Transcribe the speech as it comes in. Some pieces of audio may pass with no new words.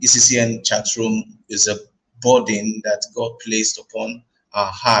ECCN chat room is a burden that God placed upon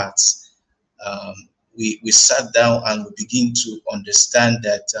our hearts. Um, we sat down and we begin to understand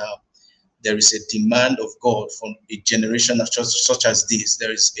that there is a demand of God from a generation such as this.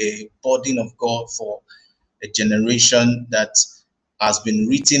 There is a burden of God for a generation that has been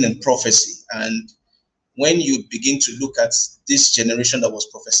written in prophecy. And when you begin to look at this generation that was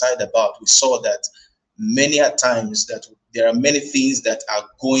prophesied about, we saw that many a times that there are many things that are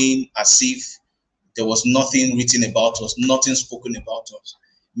going as if there was nothing written about us, nothing spoken about us.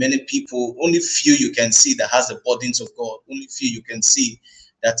 Many people, only few you can see that has the burdens of God, only few you can see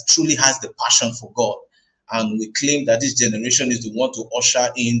that truly has the passion for God. And we claim that this generation is the one to usher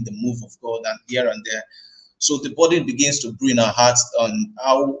in the move of God and here and there. So the burden begins to brew in our hearts on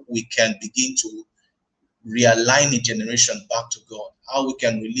how we can begin to realign a generation back to God, how we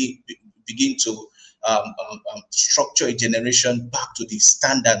can really begin to structure a generation back to the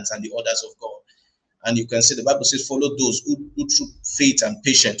standards and the orders of God. And you can see the Bible says, follow those who through faith and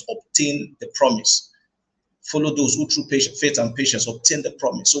patience obtain the promise. Follow those who through faith and patience obtain the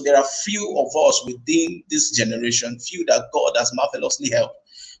promise. So there are few of us within this generation, few that God has marvelously helped,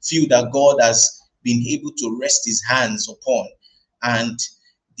 few that God has been able to rest his hands upon. And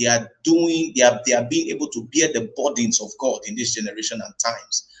they are being able to bear the burdens of God in this generation and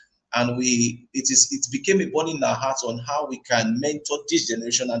times. And it became a burden in our hearts on how we can mentor this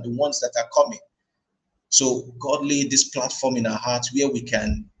generation and the ones that are coming. So God laid this platform in our hearts where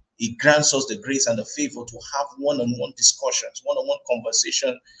He grants us the grace and the favor to have one-on-one discussions, one-on-one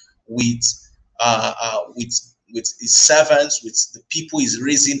conversation with His servants, with the people He's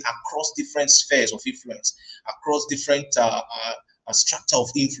raising across different spheres of influence, across different strata of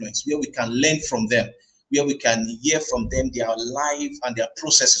influence, where we can learn from them, where we can hear from them their life and their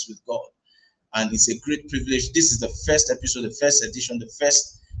processes with God. And it's a great privilege. This is the first episode, the first edition, the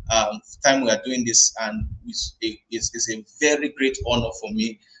first time we are doing this, and it's a very great honor for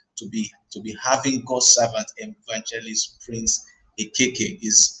me to be having God's servant, Evangelist Prince Ekeke.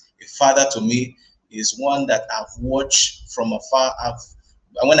 Is a father to me. Is one that I've watched from afar.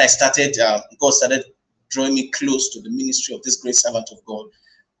 When I started, God started drawing me close to the ministry of this great servant of God.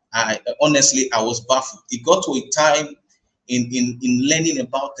 I was baffled. It got to a time in learning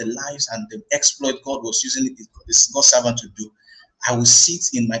about the lives and the exploit God was using this God's servant to do. I would sit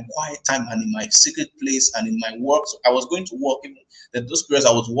in my quiet time and in my secret place and in my work. So I was going to work. Even those periods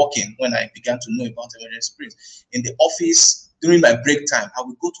I was working when I began to know about Evangelist Prince. In the office, during my break time, I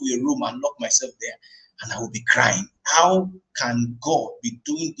would go to a room and lock myself there and I would be crying. How can God be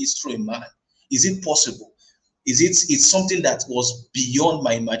doing this through a man? Is it possible? It's something that was beyond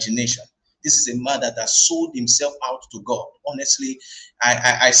my imagination. This is a man that has sold himself out to God. Honestly,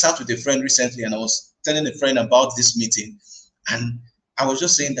 I sat with a friend recently and I was telling a friend about this meeting. And I was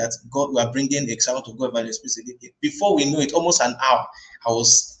just saying that God, we are bringing the servant of God by the Spirit. Before we know it, almost an hour,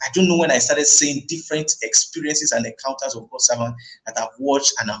 I don't know when I started seeing different experiences and encounters of God's servant that I've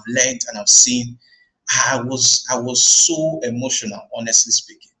watched and I've learned and I've seen. I was so emotional, honestly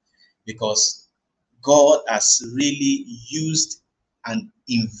speaking, because God has really used and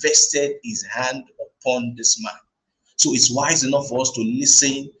invested his hand upon this man. So it's wise enough for us to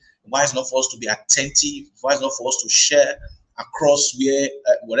listen, wise enough for us to be attentive, wise enough for us to share across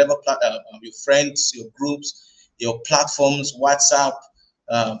whatever your friends, your groups, your platforms, WhatsApp,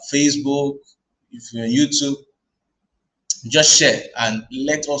 Facebook, if you're on YouTube, just share and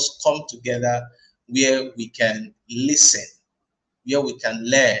let us come together where we can listen, where we can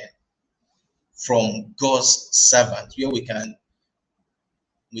learn from God's servant, where we can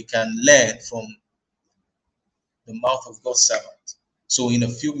learn from the mouth of God's servant. So in a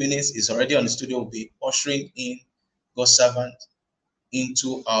few minutes, he's already on the studio. We'll be ushering in God's servant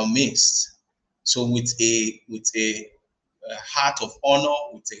into our midst. So with a heart of honor,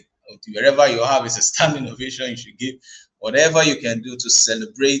 with wherever you have, it's a standing ovation you should give. Whatever you can do to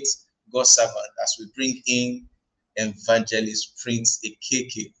celebrate God's servant as we bring in Evangelist Prince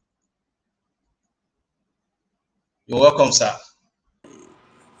Ekeke. You're welcome, sir.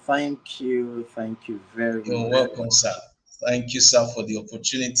 Thank you. Thank you very You're much. welcome, sir. Thank you, sir, for the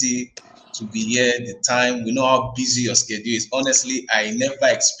opportunity to be here. The time, we know how busy your schedule is. Honestly, I never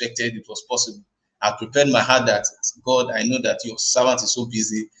expected it was possible. I prepared my heart that, God, I know that your servant is so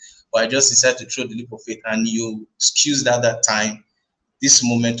busy, but I just decided to throw the leap of faith, and you excused that time, this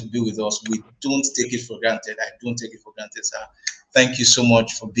moment to be with us. We don't take it for granted. I don't take it for granted, sir. Thank you so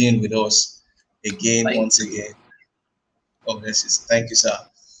much for being with us again, Thank once you. again. God bless you. Thank you, sir. All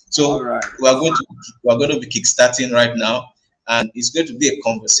So right. we are going to be kickstarting right now, and it's going to be a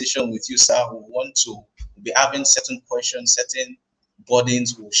conversation with you, sir. We want to be having certain questions, certain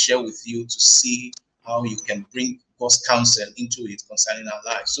burdens, we'll share with you to see how you can bring God's counsel into it concerning our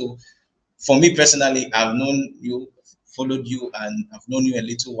lives. So for me personally, I've known you, followed you, and I've known you a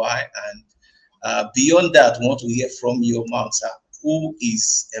little while. And beyond that, we want to hear from your mouth, sir. Who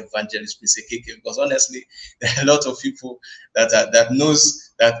is Evangelist Prince Ekeke? Because honestly, there are a lot of people that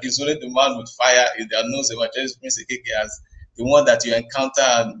knows that it's only the man with fire that knows Evangelist Prince Ekeke as the one that you encounter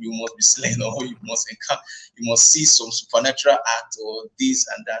and you must be slain, or you must encounter, you must see some supernatural act or this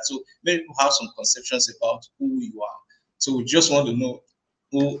and that. So many people have some conceptions about who you are. So we just want to know,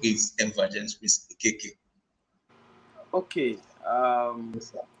 who is Evangelist Prince Ekeke? Okay.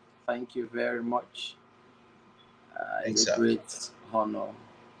 Yes, sir. Thank you very much. It's Thanks, a sir. great honor.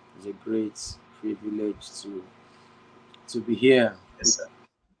 It's a great privilege to be here. Yes, sir.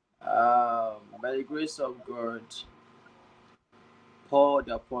 By the grace of God, Paul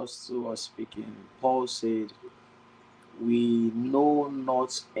the apostle was speaking. Paul said, "We know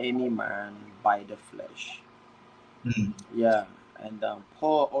not any man by the flesh." Mm. Yeah, and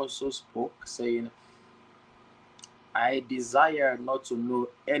Paul also spoke, saying, "I desire not to know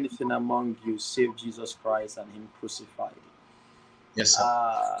anything among you save Jesus Christ and Him crucified." Yes,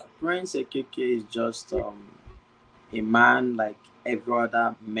 sir. Prince Ekeke is just a man like every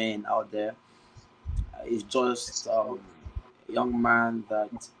other man out there. He's just Yes, sir. a young man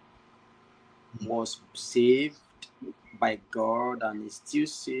that Mm. was saved by God and is still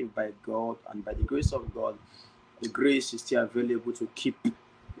saved by God, and by the grace of God, the grace is still available to keep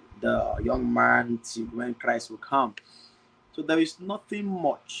the young man till when Christ will come. So there is nothing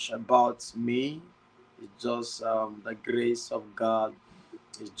much about me. It's just the grace of God.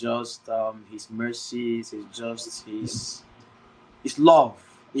 It's just His mercies. It's just His love.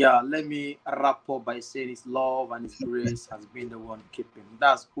 Yeah, let me wrap up by saying His love and His grace has been the one keeping.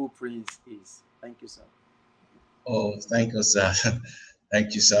 That's who Prince is. Thank you, sir. Oh, thank you, sir.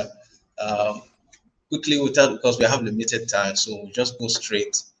 Thank you, sir. Um, Quickly, without, because we have limited time, so we'll just go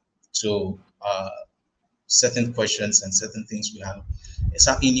straight to certain questions and certain things we have.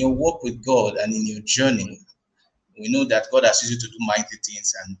 So, in your walk with God and in your journey, we know that God has used you to do mighty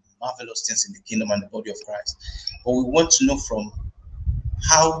things and marvelous things in the kingdom and the body of Christ. But we want to know from,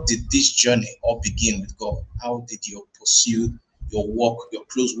 how did this journey all begin with God? How did your pursuit, your walk, your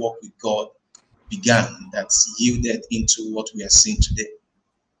close walk with God began that's yielded into what we are seeing today?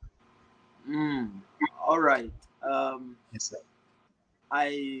 Mm. All right. Um, Yes, sir.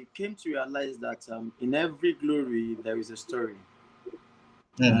 I came to realize that in every glory there is a story,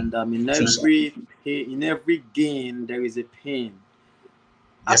 Hmm. and True, sir. in every gain there is a pain.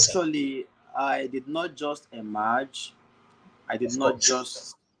 Yes, sir. Actually, I did not just emerge. I did Of not course.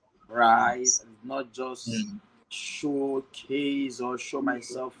 just rise. Yes. I did not just Hmm. showcase or show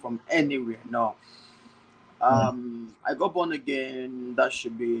myself from anywhere. No. Hmm. I got born again. That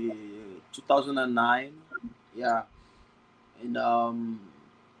should be 2009. Yeah, in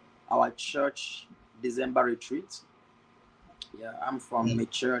our church December retreat. Yeah, I'm from Hmm. a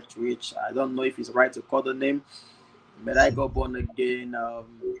church which I don't know if it's right to call the name, but I got born again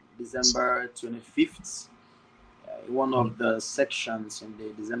December 25th. In one Hmm. of the sections in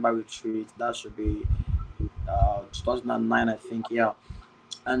the December retreat. That should be 2009, I think. Yeah,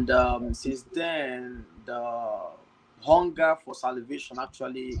 and since then the hunger for salvation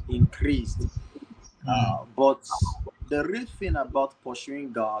actually increased. Hmm. But the real thing about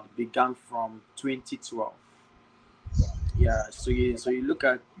pursuing God began from 2012. Yeah, so you look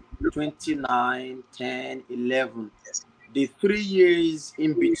at 29, 10, 11. Yes. The 3 years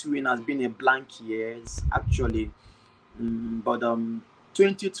in between has been a blank years actually. But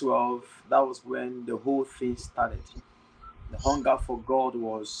 2012, that was when the whole thing started. The hunger for God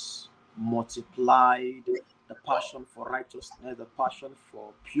was multiplied, the passion for righteousness, the passion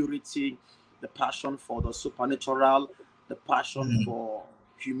for purity, the passion for the supernatural, the passion Hmm. for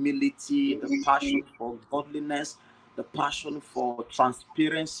humility, the passion for godliness, the passion for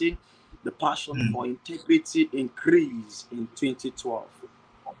transparency, the passion Hmm. for integrity increased in 2012.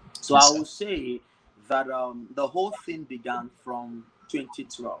 So I Yes, sir. will say that the whole thing began from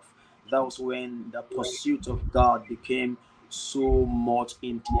 2012. That was when the pursuit of God became so much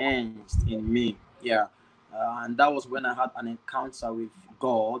intense in me. Yeah. And that was when I had an encounter with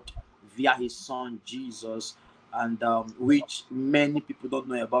God via his son Jesus, and which many people don't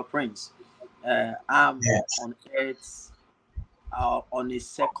know about Prince. I'm Yes. on earth on a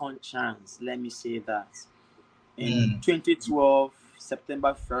second chance. Let me say that. In Hmm. 2012,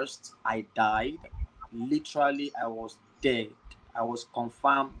 September 1st, I died. Literally, I was dead. I was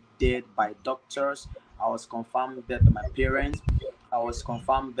confirmed dead by doctors. I was confirmed dead by my parents. I was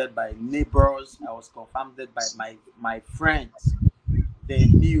confirmed dead by neighbors. I was confirmed dead by my friends. they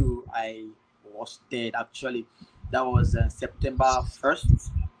knew I was dead. Actually, that was September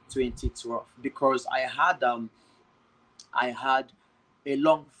 1st, 2012, because I had a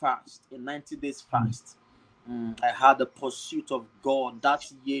long fast, a 90 days Mm. fast. I had the pursuit of God. That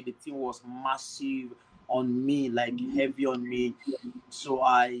year, the thing was massive on me, like heavy on me. So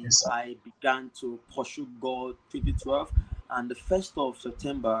I Yes, sir. I began to pursue God 2012, and the 1st of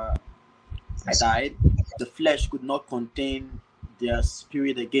September I Yes, sir. died. The flesh could not contain their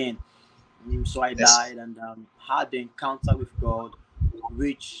spirit again. So I Yes, sir. died and had the encounter with God,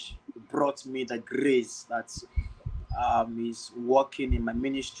 which brought me the grace that is working in my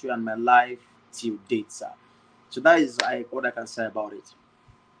ministry and my life till date, sir. So that is what I can say about it.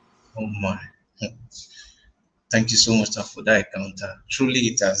 Oh my. Thank you so much, sir, for that encounter. Truly,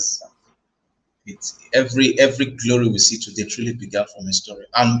 it has. It's every glory we see today truly began from a story.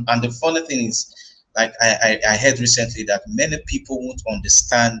 And the funny thing is, like I heard recently that many people won't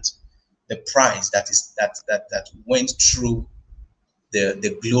understand the price that went through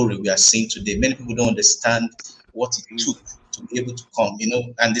the glory we are seeing today. Many people don't understand what it Mm. took to be able to come,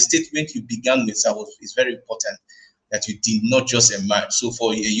 And the statement you began with sir, is very important, that you did not just emerge. So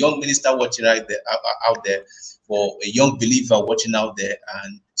for a young minister watching right there out there, for a young believer watching out there,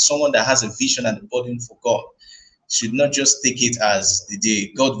 and someone that has a vision and a burden for God, should not just take it as the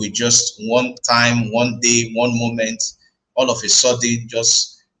day God will just one time, one day, one moment, all of a sudden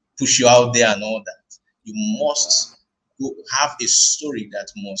just push you out there and all that. You Yeah, must have a story that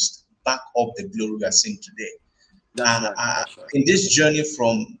must back up the glory we are seeing today. that's And right. That's right. in this journey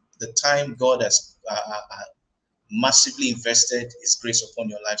from the time God has massively invested His grace upon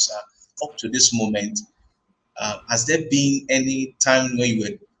your life, sir, up to this moment, has there been any time where you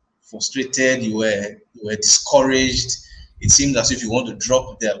were frustrated, you were discouraged? It seems as if you want to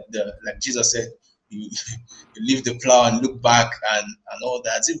drop the like Jesus said, you, you leave the plow and look back and all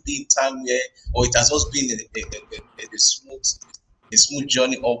that. Has it been time where, or it has just been a smooth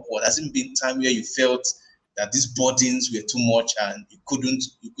journey upward? Has it been time where you felt that these burdens were too much and you couldn't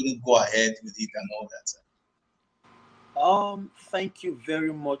go ahead with it and all that? Thank you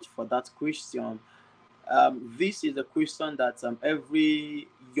very much for that question. This is a question that every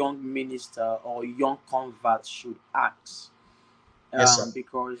young minister or young convert should ask, Yes, sir.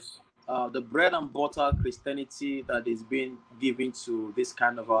 because the bread and butter Christianity that is being given to this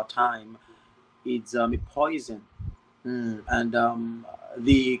kind of our time is a poison. And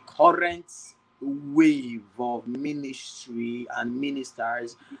the current wave of ministry and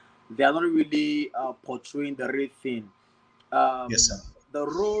ministers, they are not really portraying the real thing. Yes, Um, sir. the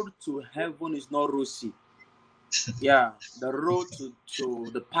road to heaven is not rosy. Yeah, the road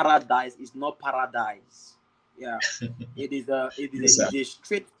to the paradise is not paradise. Yeah, it is a it is Yes, a, sir. it's a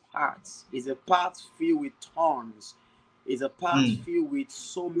straight path. It's a path filled with thorns. It's a path Mm. filled with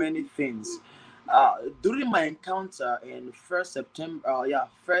so many things. During my encounter in first September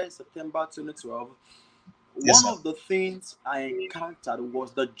 2012, Yes, one sir. of the things I encountered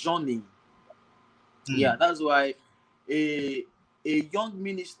was the journey. Yeah, Mm. that's why a a young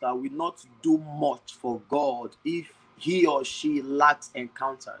minister will not do much for God if he or she lacks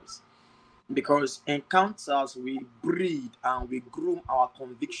encounters, because encounters we breed and we groom our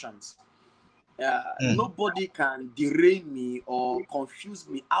convictions. Mm. Nobody can derail me or confuse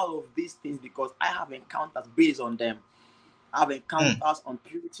me out of these things, because I have encounters based on them. I have Mm. encounters on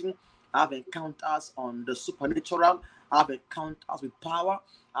purity. I have encounters on the supernatural. I have encounters with power.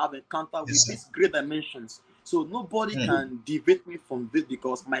 I have encounters with Yes, sir. these great dimensions. So nobody Mm. can deviate me from this,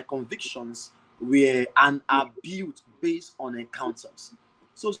 because my convictions were and are built based on encounters.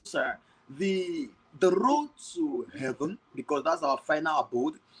 So, sir, the road to heaven, because that's our final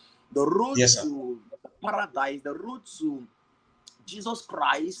abode, the road Yes, sir. to paradise, the road to Jesus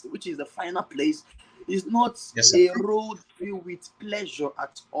Christ, which is the final place, is not Yes, sir. a road filled with pleasure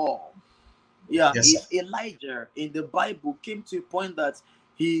at all. Yeah, Yes, sir. if Elijah in the Bible came to a point that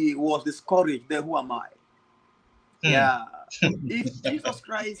he was discouraged, then who am I? Mm. Yeah. If Jesus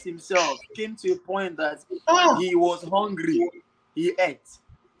Christ himself came to a point that Ah. he was hungry, he ate.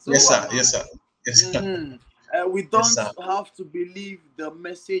 So Yes, who sir. am Yes, I? sir. Yes, sir. Mm-hmm. We Yes, don't sir. have to believe the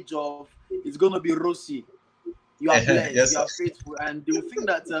message of it's going to be rosy. You are blessed, Yes, you sir. are faithful, and they will think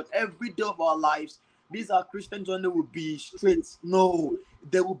that every day of our lives, this our Christian journey will be straight. No,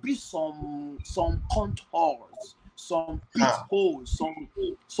 there will be some contours, some Ah. pitfalls,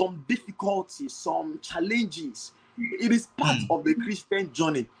 some difficulties, some challenges. It is part Mm. of the Christian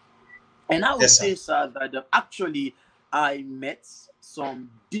journey. And I would Yes, sir. say, sir, that actually I met some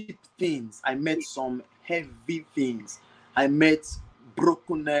deep things. I met some heavy things. I met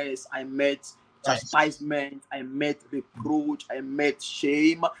brokenness. I met Right. chastisement, I met reproach, I met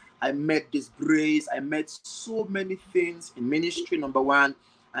shame, I met disgrace, I met so many things in ministry, number one,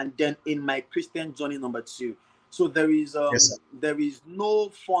 and then in my Christian journey, number two. So Yes, sir. there is no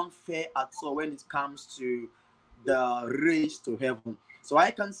fanfare at all when it comes to the race to heaven. So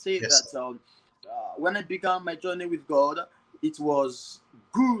I can say Yes, that sir. when I began my journey with God, it was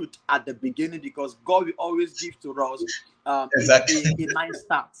good at the beginning because God will always give to us Exactly. a nice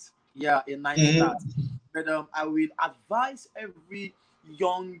start. Yeah, a nice start. Mhm. But I will advise every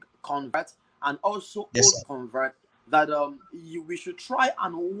young convert and also Yes, old sir. convert that we should try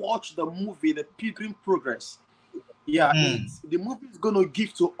and watch the movie The Pilgrim Progress. Yeah, Mm. it's the movie is going to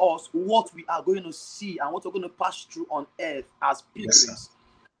give to us what we are going to see and what we're going to pass through on earth as Yes, sir. pilgrims.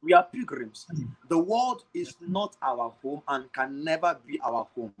 We are pilgrims. Mm. The world is not our home and can never be our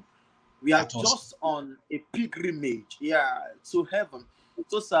home. We are At all, sir. just on a pilgrimage, yeah, to heaven.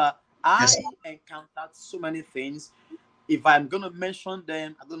 So, sir, Yes, sir. I encountered so many things. If I'm gonna mention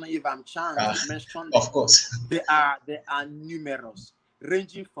them, I don't know if I'm chance Uh, to mention of them. course. They are numerous,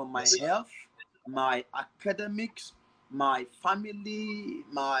 ranging from my Yes, sir. health, my academics, my family,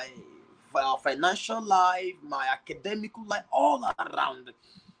 my financial life, my academic life, all around.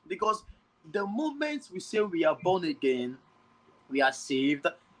 Because the moment we say we are born again, we are saved,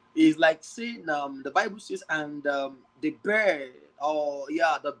 is like saying the Bible says, and the bird, or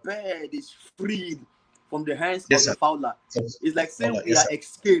yeah, the bird is freed from the hands of Yes, the sir. fowler. Yes, It's like saying we yes, are sir.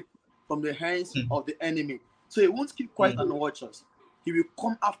 escaped from the hands Mm. of the enemy. So he won't keep quiet and Mm. watch us. He will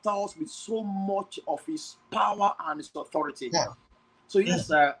come after us with so much of his power and his authority. Yeah. So yes, Mm.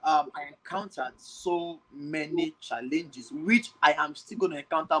 sir, I encountered so many challenges, which I am still going to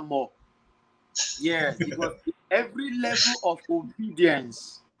encounter more. Yes, because every level of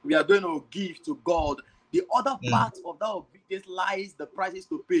obedience we are going to give to God, the other Mm. part of that obedience lies the prices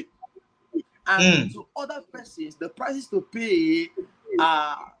to pay. And Mm. to other persons, the prices to pay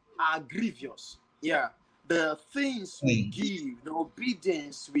are grievous. Yeah. The things we Mm. give, the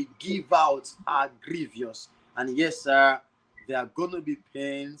obedience we give out are grievous. And yes, sir, there are going to be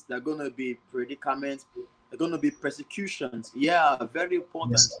pains, there are going to be predicaments, there are going to be persecutions. Yeah, very Yes,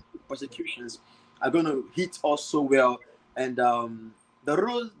 important. sir. Persecutions are going to hit us so well. And the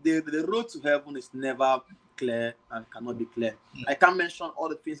road to heaven is never clear and cannot be clear. I can't mention all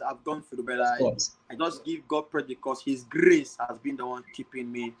the things I've gone through, but Of course. I just give God praise because His grace has been the one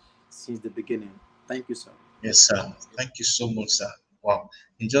keeping me since the beginning. Thank you, sir. Yes, sir. Thank you so much, sir. Wow.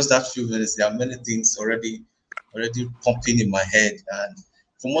 In just that few minutes, there are many things already pumping in my head. And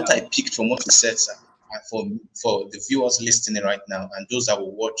from what Yeah. I picked from what you said, sir, and for the viewers listening right now and those that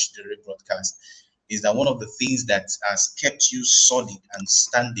will watch the rebroadcast, is that one of the things that has kept you solid and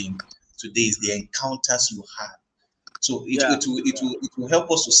standing today is the encounters you had. So Yeah. it will help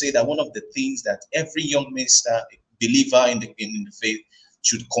us to say that one of the things that every young minister, believer in the faith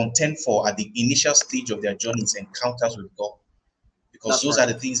should contend for at the initial stage of their journey is encounters with God, because That's those right.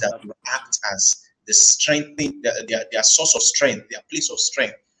 are the things that That's will right. act as the strengthening, their source of strength, their place of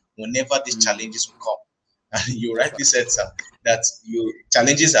strength whenever these Mm, challenges will come. And you that's rightly right. said, sir, that you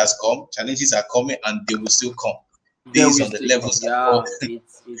challenges are coming, and they will still come There based we on the still come. levels that God Yeah.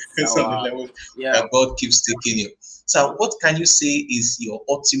 It's based on the our level yeah. that God keeps taking you. So, what can you say is your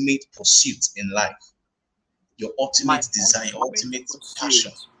ultimate pursuit in life? Your My ultimate desire, your ultimate ultimate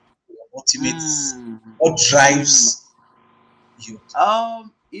passion, pursuit. your ultimate Mm, what mm. drives you?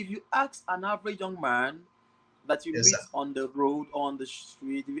 If you ask an average young man that you Yes, meet sir. on the road or on the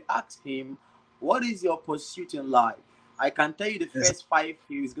street, if you ask him, what is your pursuit in life? I can tell you the Yes, sir. first five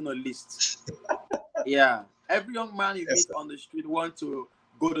he is gonna list. Yeah. Every young man you Yes, meet sir. on the street want to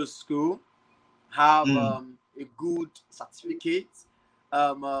go to school, have Mm, a good certificate,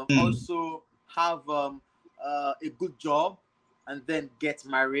 mm, also have a good job, and then get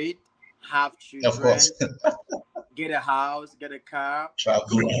married, have of course. children, get a house, get a car.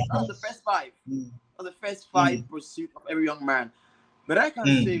 Travel. That's the first five. Mm, That's the first five mm, pursuit of every young man. But I can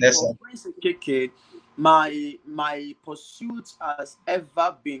mm, say yes, for sir. Prince KK, my pursuit has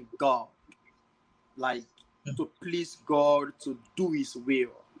ever been God, like to please God, to do His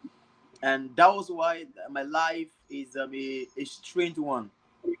will, and that was why my life is a strange one,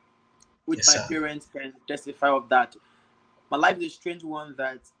 which Yes, my sir. parents can testify of that. My life is a strange one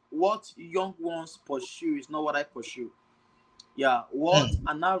that what young ones pursue is not what I pursue. Yeah, what Mm,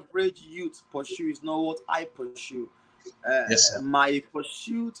 an average youth pursue is not what I pursue. yes, sir. My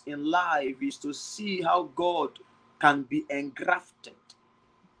pursuit in life is to see how God can be engrafted,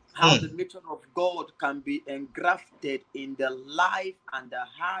 how the Mm, nature of God can be engrafted in the life and the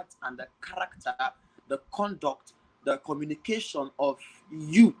heart and the character, the conduct, the communication of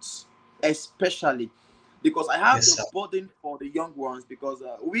youth. especially because I have Yes, the sir. burden for the young ones because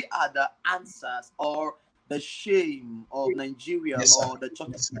we are the answers or the shame of Nigeria Yes, sir. or the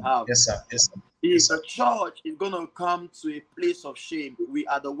churches Yes, we sir. have. Yes, sir. Yes, sir. Yes, If sir. the church is going to come to a place of shame, we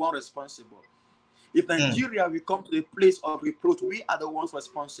are the one responsible. If Mm. Nigeria will come to a place of reproach, we are the ones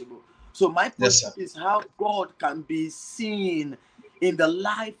responsible. So my Yes, sir. pursuit is how God can be seen in the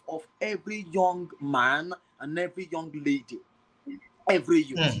life of every young man and every young lady, every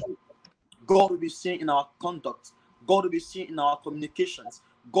youth. Mm. God will be seen in our conduct. God will be seen in our communications.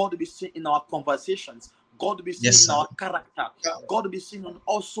 God will be seen in our conversations. God will be seen Yes, in sir. our character. God will be seen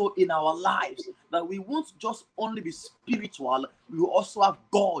also in our lives. That we won't just only be spiritual, we will also have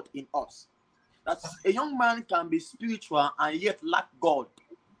God in us. That a young man can be spiritual and yet lack God.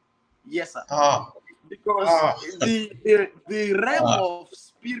 Yes, sir. Ah, Because ah, the realm ah. of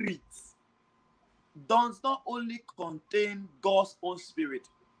spirits does not only contain God's own spirit.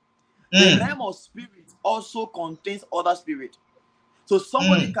 The Mm. realm of spirit also contains other spirit. So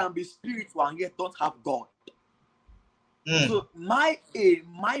somebody Mm. can be spiritual and yet don't have God. Mm. So my aim,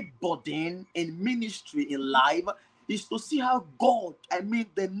 my burden in ministry in life is to see how God, I mean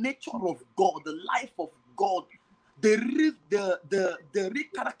the nature of God, the life of God, the real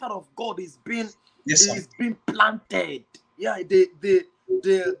character of God Yes, sir. is being planted. Yeah, the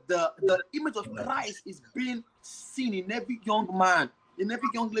image of Christ is being seen in every young man, in every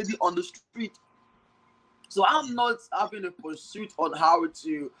young lady on the street. So I'm not having a pursuit on how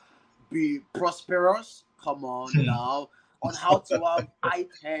to be prosperous. Come on Hmm. now. On how to have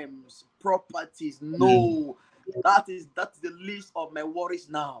items, properties. Mm. No. That's the least of my worries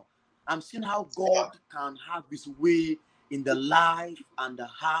now. I'm seeing how God Ah. can have his way in the life and the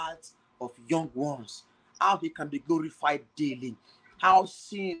hearts of young ones. How he can be glorified daily. How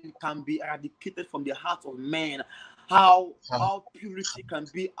sin can be eradicated from the heart of men. Ah. How purity can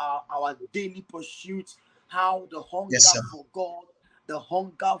be our daily pursuit. How the Yes, hunger sir. for God, the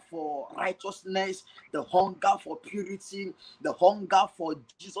hunger for righteousness, the hunger for purity, the hunger for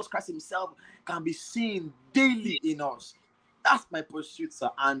Jesus Christ Himself can be seen daily in us. That's my pursuit, sir.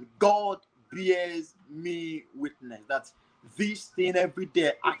 And God bears me witness that this thing every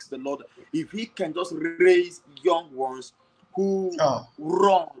day I ask the Lord if He can just raise young ones who Ah.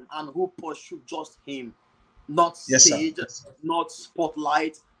 run and who pursue just Him, not Yes, sir. stage, Yes, sir. not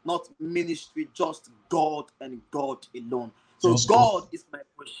spotlight, not ministry, just God and God alone. So Just go. God is my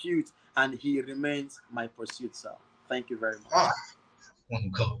pursuit and He remains my pursuit, sir. Thank you very much. Ah, one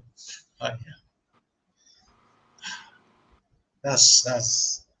God. Ah, yeah. That's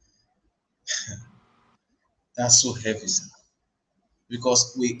that's so heavy, sir.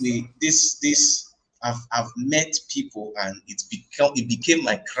 Because we I've met people and it became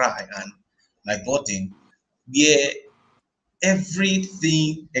my cry and my burden where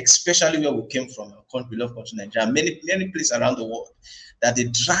everything, especially where we came from, our country, love country, Nigeria, many places around the world, that the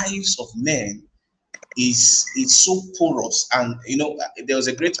drives of men is so porous. And there was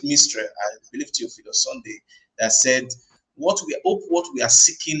a great mystery, I believe Theophilus Sunday, that said, what we are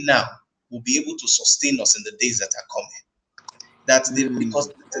seeking now will be able to sustain us in the days that are coming. Mm, Because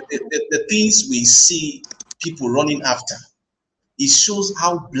the things we see people running after, it shows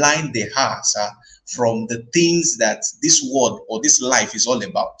how blind their hearts are from the things that this world or this life is all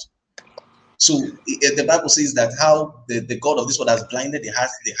about. So the Bible says that how the God of this world has blinded the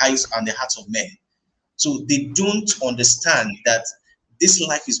eyes and the hearts of men. So they don't understand that this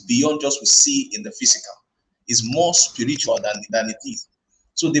life is beyond just we see in the physical. It's more spiritual than it is.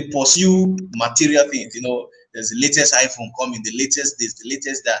 So they pursue material things. There's the latest iPhone coming, the latest this, the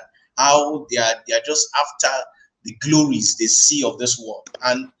latest that. How they are just after the glories they see of this world.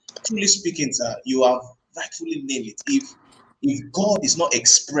 And truly speaking, sir, you have rightfully nailed it. If God is not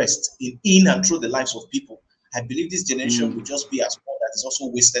expressed in and through the lives of people, I believe this generation will mm. just be as one that is also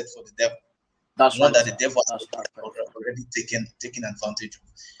wasted for the devil, That's one right, that the sir. devil has That's perfect. already taken advantage of.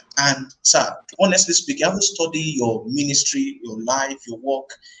 And sir, honestly speaking, having studied your ministry, your life, your work,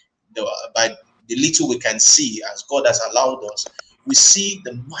 by the little we can see as God has allowed us, we see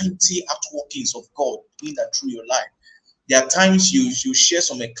the mighty outworkings of God in and through your life. There are times you share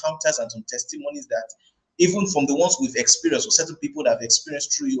some encounters and some testimonies that even from the ones we've experienced or certain people that have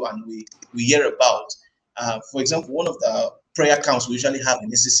experienced through you and we hear about. For example, one of the prayer counts we usually have in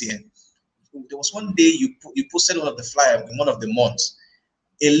ACCN, there was one day you posted one of the flyer in one of the months.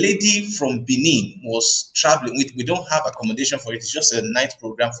 A lady from Benin was traveling. We don't have accommodation for it. It's just a night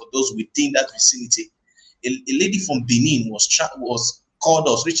program for those within that vicinity. A lady from Benin was called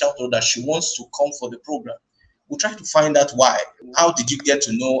us, reached out to us that she wants to come for the program. We tried to find out why. How did you get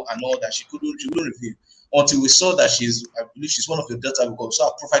to know and all that? She couldn't reveal. until we saw that I believe she's one of your daughters. We saw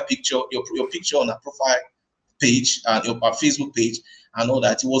her profile picture, your picture on her profile page and your Facebook page and all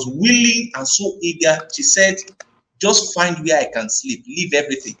that. He was willing and so eager. She said, just find where I can sleep, leave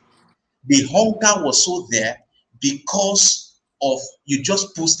everything. The hunger was so there because of you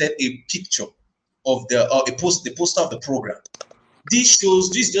just posted a picture of the poster of the program. This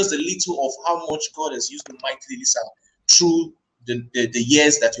is just a little of how much God has used you mightily, Lisa, through the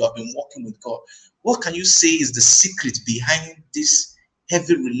years that you have been working with God. What can you say is the secret behind this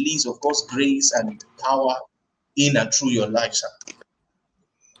heavy release of God's grace and power in and through your life, sir?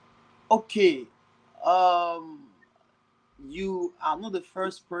 Okay. You are not the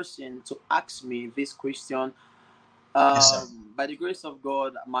first person to ask me this question. Yes, sir. By the grace of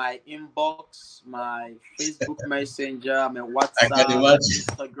God, my inbox, my Facebook Messenger, my I can WhatsApp, my imagine.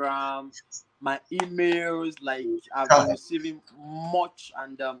 Instagram, my emails, like I've been Ah, receiving much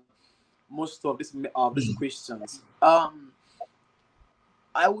and most of these mm, questions.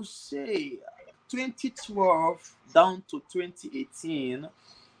 I would say 2012 down to 2018,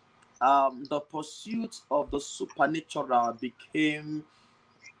 the pursuit of the supernatural became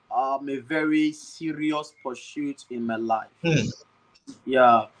a very serious pursuit in my life. mm.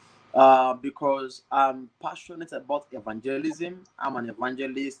 Yeah, because I'm passionate about evangelism. I'm an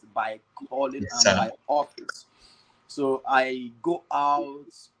evangelist by calling Yes, and sir. by office. So I go out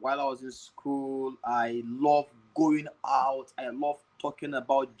while I was in school. I love going out. I love talking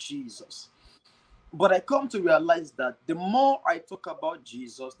about Jesus. But I come to realize that the more I talk about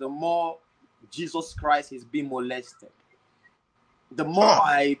Jesus, the more Jesus Christ is being molested. The more Ah,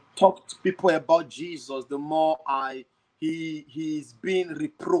 I talk to people about Jesus, the more he's being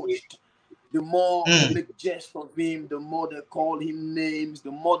reproached. The more they mm. make jest of him, the more they call him names,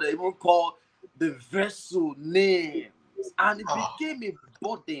 the more they even call the vessel names. And it Ah, became a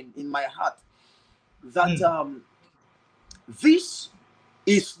burden in my heart that mm. this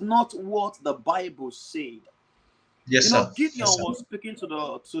is not what the Bible said. Yes, sir. Gideon Yes, sir. was speaking to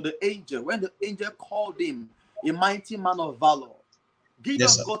the angel when the angel called him a mighty man of valor. Yes, Gideon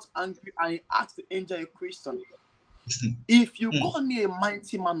sir. got angry and he asked the angel a question. If you Mm. call me a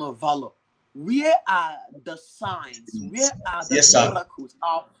mighty man of valor, where are the signs? Where are the Yes, sir. miracles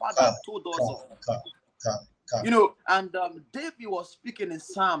our father Come, told us come, of? come, come, come. And David was speaking in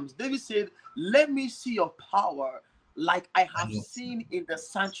Psalms. David said, let me see your power like I I have know. seen in the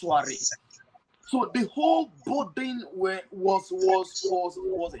sanctuary. So the whole burden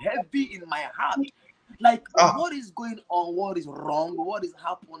was heavy in my heart. Like, Ah, what is going on? What is wrong? What is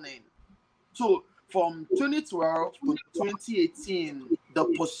happening? So from 2012 to 2018, the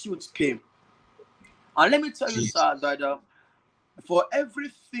pursuit came. And let me tell you, jeez. sir, that for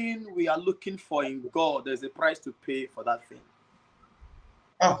everything we are looking for in God, there's a price to pay for that thing.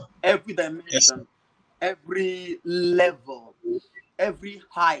 Ah, Every yes, sir. dimension, every level, every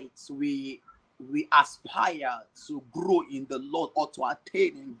height we aspire to grow in the Lord or to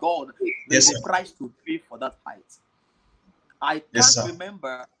attain in God, Yes, there's a sir. price to pay for that height. I Yes, can't sir.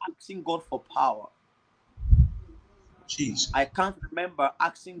 remember asking God for power. Jeez. I can't remember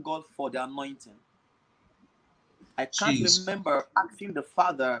asking God for the anointing. I can't Jeez. remember asking the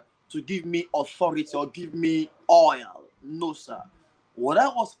Father to give me authority or give me oil. No, sir. What I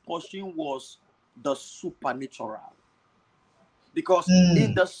was pushing was the supernatural. Because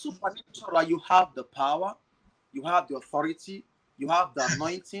in Mm. the supernatural, you have the power, you have the authority, you have the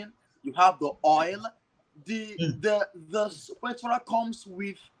anointing, you have the oil. Mm. The supernatural comes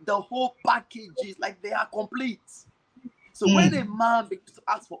with the whole packages, like they are complete. So when a Mm. man begins to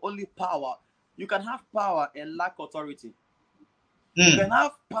ask for only power, you can have power and lack authority. You can Mm.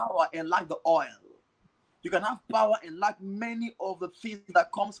 have power and lack the oil. You can have power and lack many of the things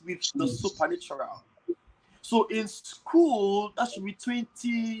that comes with the Jeez. supernatural. So in school, that should be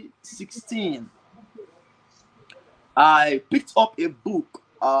 2016, I picked up a book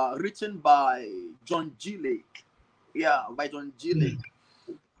written by John G. Lake. Yeah, by John G. Mm. Lake.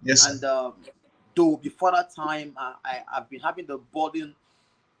 Yes, sir. And though before that time, I've been having the burden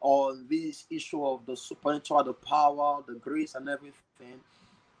on this issue of the supernatural, the power, the grace, and everything.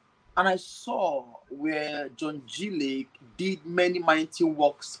 And I saw where John G. Lake did many mighty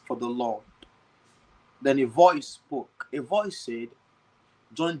works for the Lord. Then a voice spoke. A voice said,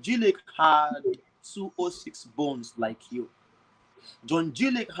 John G. Lake had 206 bones like you. John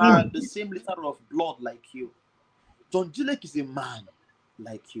G. Lake had the Mm. same liter of blood like you. John G. Lake is a man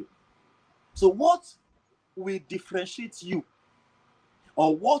like you. So, what will differentiate you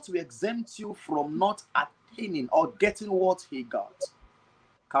or what will exempt you from not attaining or getting what he got?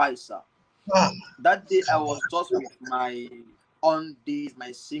 Kaiser. Ah, That day I come, was just with my undies,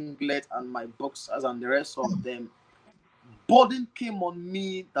 my singlet, and my boxers, and the rest of them. Burden came on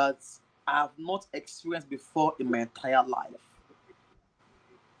me that I have not experienced before in my entire life.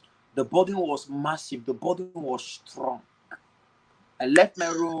 The burden was massive, the burden was strong. I left my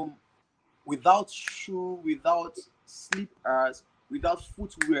room without shoe, without slippers, without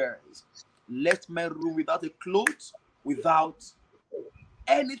footwear. Left my room without a clothes, without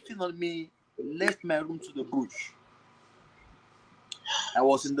anything on me. Left my room to the bush. I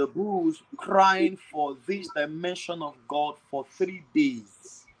was in the bush crying for this dimension of God for 3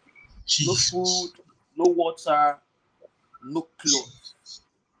 days. No food, Jesus. no water, no clothes.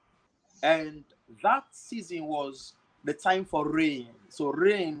 And that season was the time for rain. So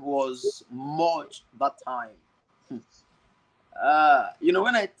rain was much that time. When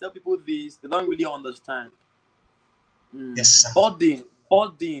I tell people this, they don't really understand. Yes, sir.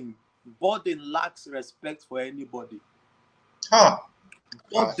 Burden lacks respect for anybody. Ah.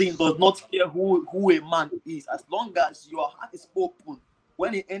 Burden does not care who a man is. As long as your heart is open,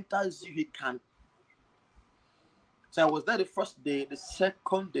 when he enters you, he can. So I was there the first day, the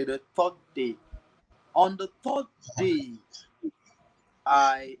second day, the third day. On the third day,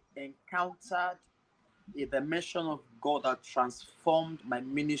 I encountered a dimension of God that transformed my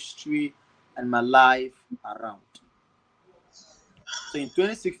ministry and my life around. So in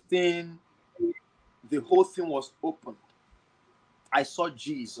 2016, the whole thing was opened. I saw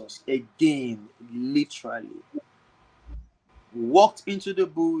Jesus again, literally. Walked into the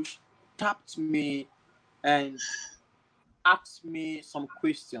bush, tapped me, and asked me some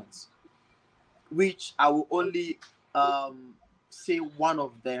questions, which I will only say one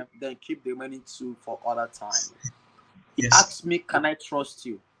of them, then keep the remaining two for other time. He Yes, sir. asked me, "Can I trust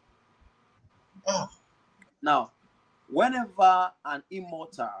you?" Ah. Now, whenever an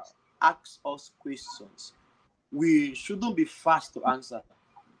immortal asks us questions, we shouldn't be fast to answer.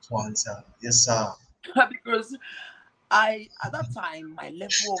 To answer. Yes, sir. Because at that time, my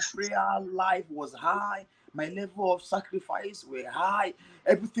level of prayer life was high, my level of sacrifice were high,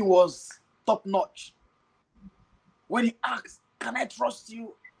 everything was top notch. When he asked, "Can I trust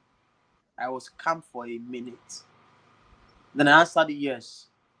you?" I was calm for a minute. Then I answered yes.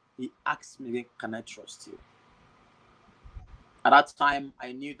 He asked me again, "Can I trust you?" At that time,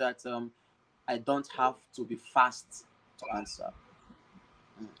 I knew that I don't have to be fast to answer.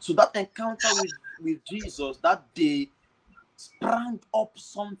 So that encounter with Jesus that day sprang up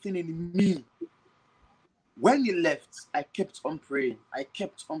something in me. When he left, I kept on praying. I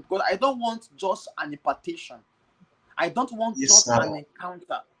kept on, because I don't want just an impartation. I don't want Yes, just an sir.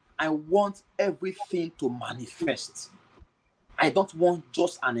 encounter. I want everything to manifest. I don't want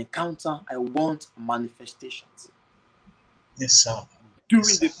just an encounter. I want manifestations. Yes, sir. During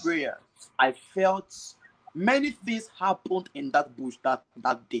Yes, the sir. prayer, I felt many things happened in that bush that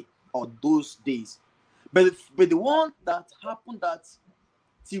day or those days. But the one that happened that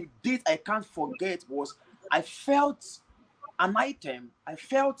till date I can't forget was I felt an item, I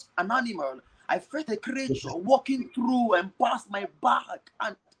felt an animal, I felt a creature walking through and past my back.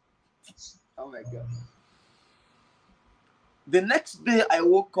 And oh my God. The next day I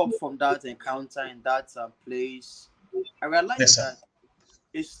woke up from that encounter in that place. I Yes, realized sir. that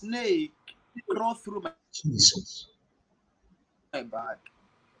a snake crawled through Jesus. my back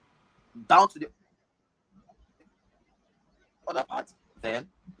down to the other part. Then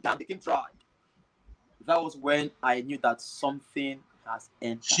that became dry. That was when I knew that something has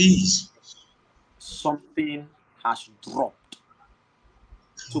entered. Jesus. Something has dropped.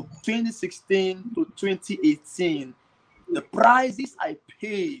 So 2016 to 2018, the prices I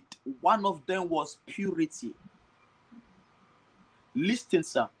paid, one of them was purity. Listen,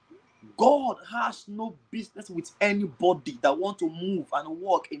 sir. God has no business with anybody that want to move and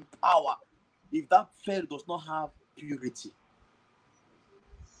walk in power if that fellow does not have purity.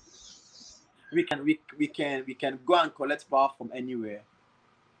 We can go and collect power from anywhere,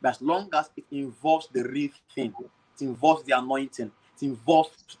 but as long as it involves the real thing, it involves the anointing, it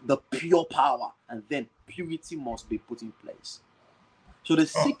involves the pure power, and then purity must be put in place. So the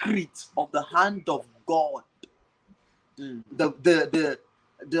Oh. secret of the hand of God, the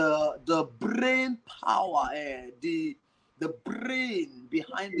brain power, the brain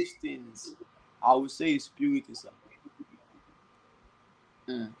behind these things, I would say is purity, sir.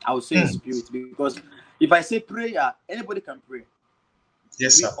 I would say it's Mm. spirit, because if I say prayer, anybody can pray.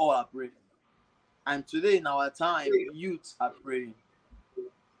 Yes, We sir. all are praying. And today in our time, youths are praying.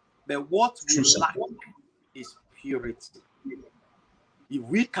 But what we True, sir. lack is purity. If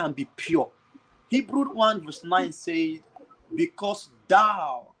we can be pure, Hebrew 1 verse 9 says, "Because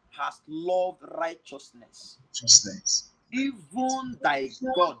thou hast loved righteousness." Just nice. even thy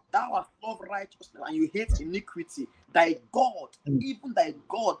God, thou hast loved righteousness and you hate iniquity. Thy God, even thy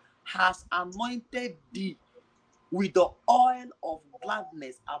God, has anointed thee with the oil of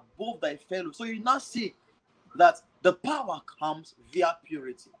gladness above thy fellows. So you now see that the power comes via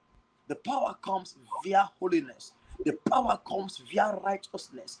purity, the power comes via holiness, the power comes via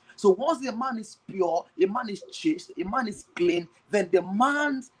righteousness. So once the man is pure, a man is chaste, a man is clean, then the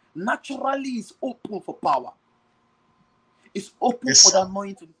man naturally is open for power. It's open Yes, for the sir.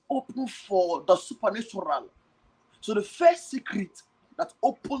 anointing, open for the supernatural. So the first secret that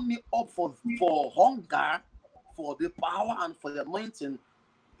opened me up for hunger, for the power and for the anointing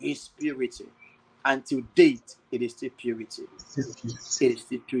is purity. Until date, it is still purity. It is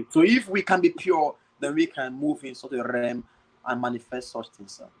still purity. So if we can be pure, then we can move in such a realm and manifest such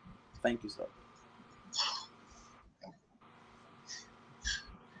things, sir. Thank you, sir.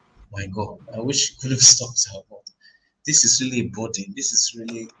 My God, I wish you could have stopped her, but this is really a burden. This is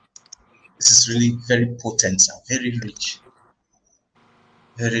really very potent, sir. Very rich.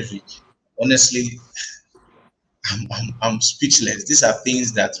 Very rich. Honestly, I'm speechless. These are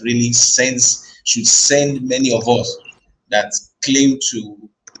things that really should send many of us that claim to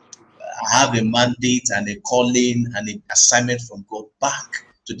have a mandate and a calling and an assignment from God back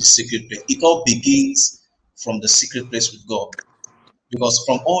to the secret place. It all begins from the secret place with God. Because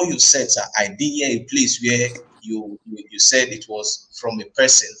from all you said, sir, I did hear a place where you said it was from a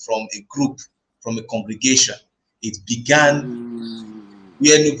person, from a group, from a congregation. It began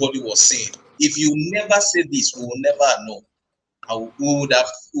where nobody was saying. If you never say this, we will never know. We would have,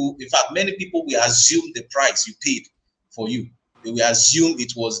 in fact, many people will assume the price you paid for you. They will assume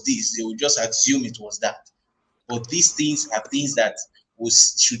it was this. They will just assume it was that. But these things are things that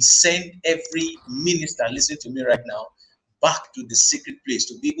should send every minister listening to me right now back to the secret place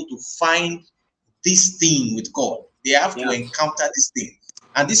to be able to find this thing with God. They have to encounter this thing.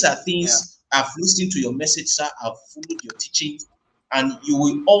 And these are things I've listened to your message, sir. I've followed your teachings. And you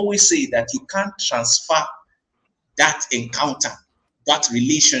will always say that you can't transfer that encounter, that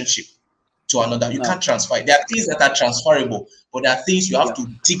relationship to another. You can't transfer it. There are things that are transferable, but there are things you have to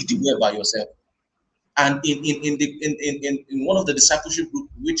dig the well by yourself. And in one of the discipleship group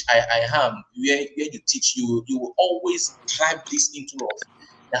which I am, where you teach, you will always drive this into us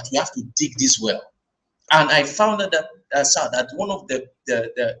that we have to dig this well. And I found out that one of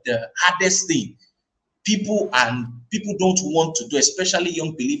the hardest thing people don't want to do, especially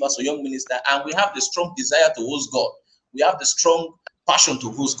young believers or young ministers, and we have the strong desire to host God. We have the strong passion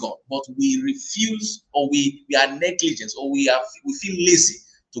to host God, but we refuse, or we are negligent, or we feel lazy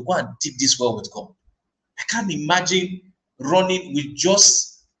to go and dig this well with God. I can't imagine running with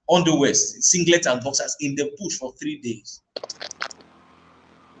just underwear, singlet and boxers in the bush for 3 days.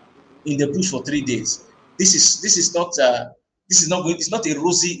 In the bush for 3 days. This is not going. It's not a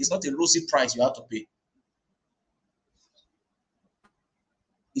rosy price you have to pay.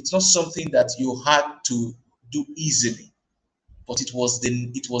 It's not something that you had to do easily, but it was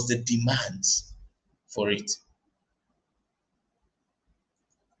the demands for it.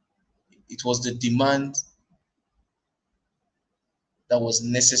 It was the demand that was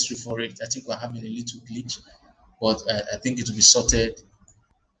necessary for it. I think we're having a little glitch, but I think it will be sorted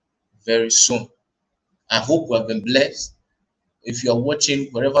very soon. I hope we have been blessed. If you are watching,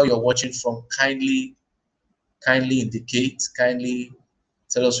 wherever you're watching from, kindly indicate, kindly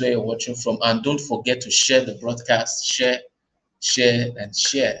tell us where you're watching from, and don't forget to share the broadcast. Share,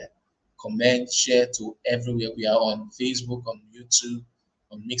 comment, share to everywhere. We are on Facebook, on YouTube,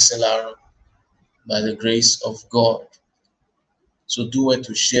 on Mixlr, by the grace of God. So do it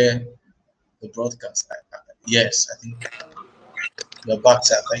to share the broadcast. Yes, I think you're back,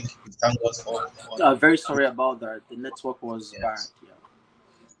 sir. Thank you. Thank God for. Very sorry about that. The network was bad. Yes.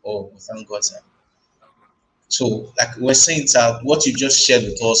 Oh, thank God, sir. So, like we're saying, sir, what you just shared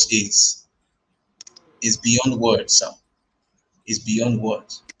with us is beyond words, sir. Is beyond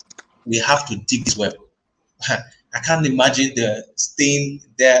words. We have to dig this well. I can't imagine staying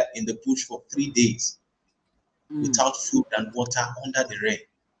there in the bush for 3 days without food and water under the rain.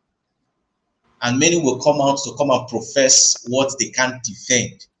 And many will come out to come and profess what they can't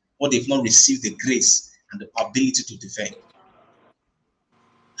defend, what they've not received the grace and the ability to defend.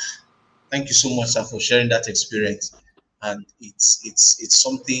 Thank you so much, sir, for sharing that experience. And it's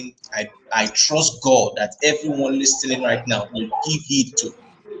something I trust God that everyone listening right now will give heed to,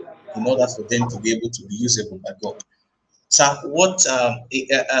 in order for them to be able to be usable by God. So what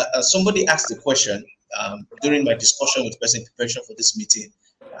somebody asked a question during my discussion with the person in preparation for this meeting,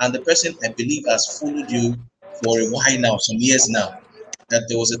 and the person, I believe, has followed you for a while now, some years now, that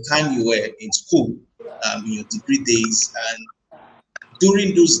there was a time you were in school in your degree days, and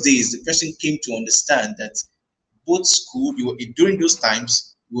during those days, the person came to understand that both school, you were during those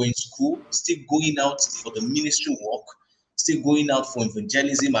times, you were in school, still going out for the ministry work, still going out for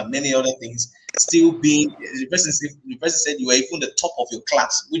evangelism and many other things, still being the person said you were even the top of your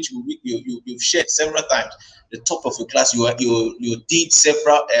class, which you've shared several times. The top of your class, you did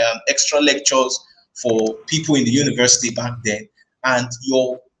several extra lectures for people in the university back then, and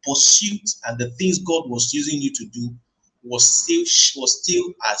your pursuit and the things God was using you to do was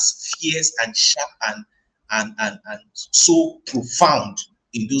still as fierce and sharp and so profound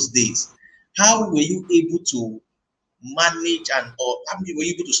in those days. How were you able to manage and or how were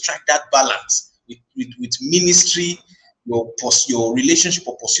you able to strike that balance with ministry, your relationship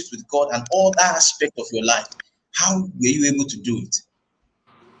or pursuit with God and all that aspect of your life? How were you able to do it?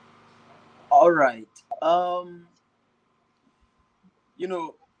 All right. Um, you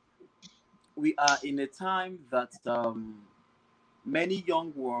know, we are in a time that many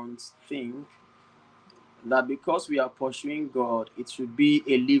young ones think that because we are pursuing God, it should be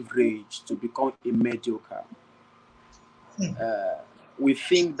a leverage to become a mediocre. Hmm, We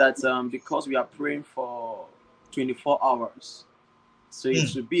think that because we are praying for 24 hours, so it hmm.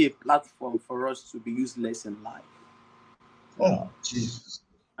 should be a platform for us to be useless in life. Oh, Jesus.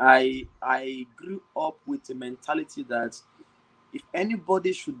 I grew up with a mentality that if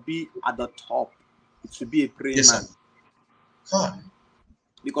anybody should be at the top, it should be a praying Yes, sir. man, Ah,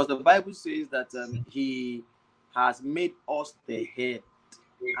 because the Bible says that He has made us the head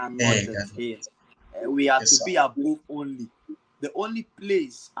and not eh, the tail. We are yes, to sir. be above only. The only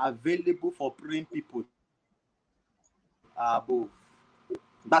place available for praying people are above.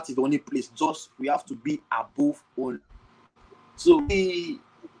 That is the only place. Just we have to be above only. So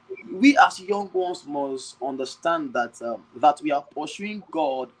we as young ones must understand that that we are pursuing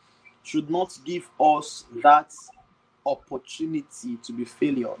God should not give us that opportunity to be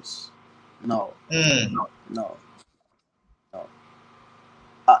failures. No, Hmm. no, no.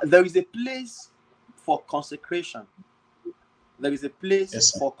 There is a place for consecration. There is a place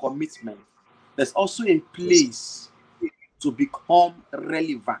Yes, sir. for commitment. There's also a Yes, sir. place to become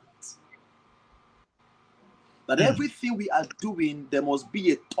relevant. That Hmm. everything we are doing, there must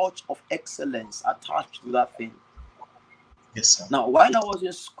be a touch of excellence attached to that thing. Yes, sir. Now, while I was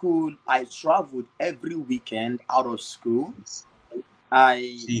in school, I traveled every weekend out of school. I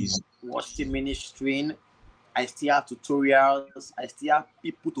Jesus. was still ministering. I still have tutorials. I still have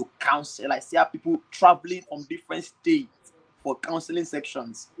people to counsel. I still have people traveling from different states for counseling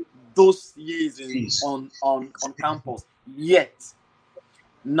sections. Those years Jesus. on campus. Yet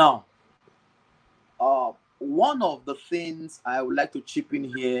now, one of the things I would like to chip in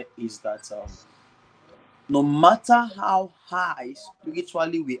here is that no matter how high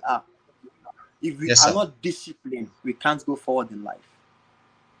spiritually we are, if we Yes, are sir. not disciplined, we can't go forward in life.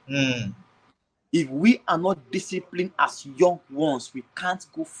 Hmm. If we are not disciplined as young ones, we can't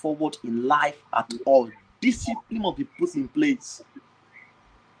go forward in life at all. Discipline must be put in place.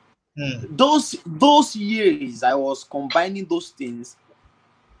 Hmm. Those years I was combining those things,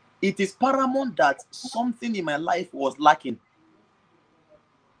 it is paramount that something in my life was lacking.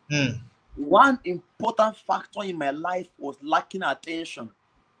 Hmm. One important factor in my life was lacking attention,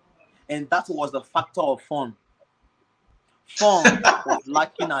 and that was the factor of fun. Fun was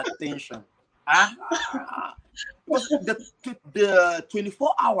lacking attention. Ah, because the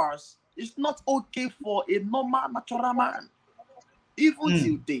 24 hours is not okay for a normal natural man. Even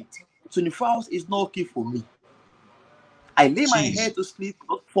till Hmm. date, 24 hours is not okay for me. I lay my Jesus. head to sleep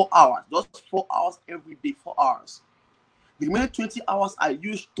just 4 hours, just 4 hours every day, 4 hours. The remaining 20 hours I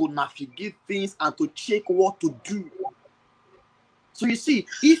use to navigate things and to check what to do. So you see,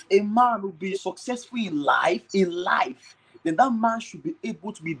 if a man will be successful in life, then that man should be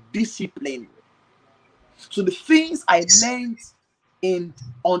able to be disciplined. So the things I learned in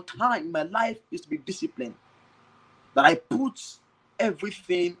on time in my life is to be disciplined. That I put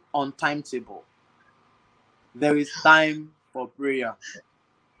everything on timetable. There is time for prayer,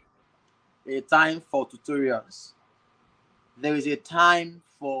 a time for tutorials. There is a time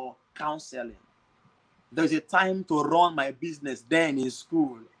for counseling. There is a time to run my business then in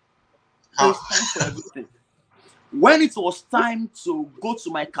school. There is time for Ah. everything. When it was time to go to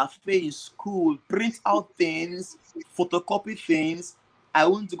my cafe in school, print out things, photocopy things, I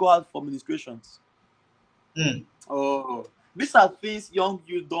want to go out for administrations. Hmm. Oh, these are things young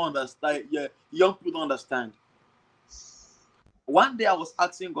you don't understand. Yeah, young people don't understand. One day I was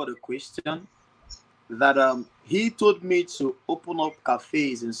asking God a question that he told me to open up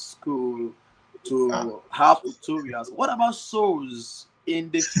cafes in school Ah. to have tutorials. What about souls in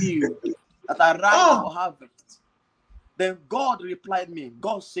the field? that I ran Oh. for harvest. Then God replied me.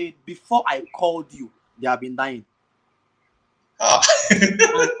 God said, before I called you, they have been dying. Ah.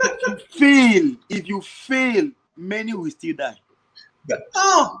 And if you fail, many will still die.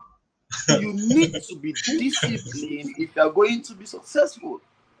 Oh. So you need to be disciplined if you are going to be successful.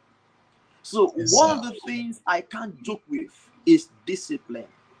 So Yes, one sir. of the things I can't joke with is discipline.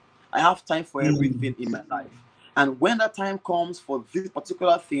 I have time for Mm. everything in my life. And when that time comes for this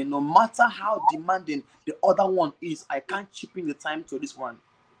particular thing, no matter how demanding the other one is, I can't chip in the time to this one.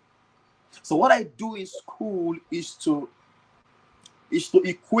 So what I do in school is to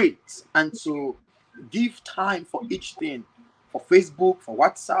equate and to give time for each thing, for Facebook, for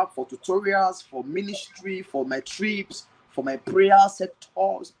WhatsApp, for tutorials, for ministry, for my trips, for my prayer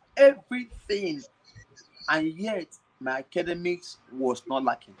sectors, everything. And yet my academics was not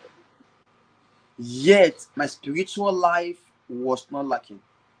lacking. Yet my spiritual life was not lacking.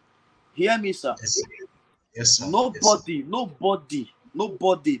 Hear me, sir. Yes, yes, sir. Yes, sir.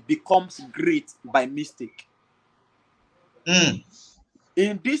 Nobody becomes great by mistake. Mm.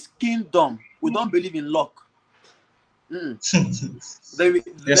 In this kingdom, we don't believe in luck. Mm.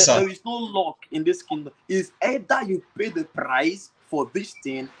 Yes, sir. There is no luck in this kingdom. It's either you pay the price for this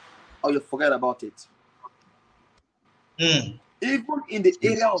thing or you forget about it. Mm. Even in the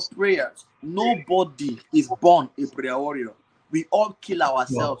area of Jesus. prayers, nobody is born a prayer warrior. We all kill No.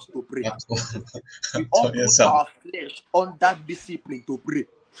 ourselves to pray. At all. We At all all. Yes, put sir. our flesh under discipline to pray.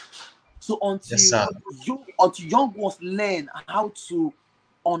 So Yes, sir. until young ones learn how to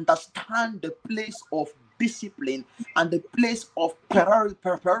understand the place of discipline and the place of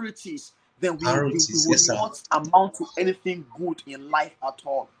priorities, then we Priorities. will Yes, sir. not amount to anything good in life at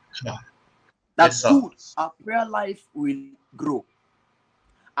all. Ah. Yes, That sir. good, our prayer life will grow,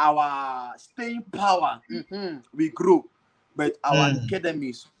 our staying power will grow, but our Mm.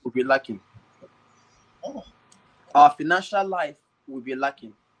 academics will be lacking, Oh. our financial life will be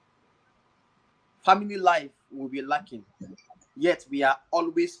lacking, family life will be lacking. Yet we are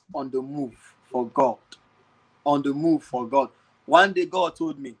always on the move for God. On the move for God. One day God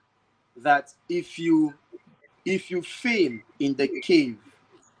told me that if you fail in the cave,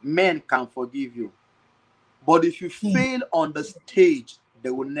 men can forgive you. But if you Mm. fail on the stage, they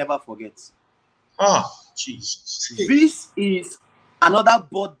will never forget. Ah. Jesus. Hey. This is another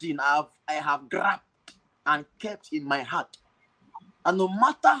burden I have grabbed and kept in my heart. And no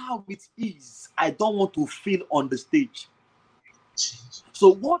matter how it is, I don't want to fail on the stage. Jesus.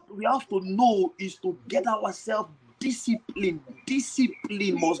 So what we have to know is to get ourselves disciplined.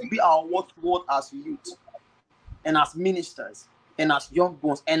 Discipline must be our watchword as youth and as ministers and as young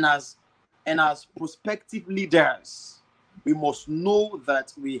ones and as prospective leaders. We must know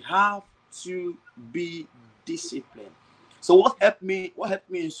that we have to be disciplined. So what helped me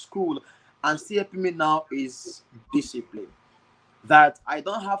in school and still helping me now is discipline. That I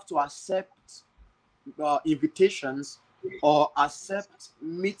don't have to accept invitations or accept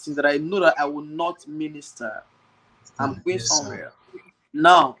meetings that I know that I will not minister. I'm going Yes, sir. somewhere.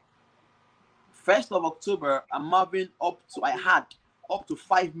 Now, 1st of October, I had up to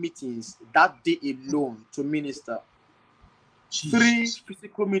 5 meetings that day alone to minister. 3 Jesus.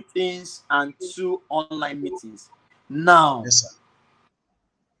 physical meetings and 2 online meetings. Now, Yes, sir.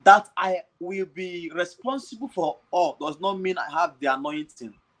 that I will be responsible for all does not mean I have the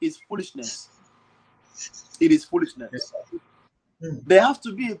anointing. It's foolishness. It is Yes, foolishness. sir. Mm. There have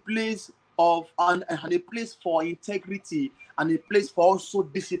to be a place of and a place for integrity and a place for also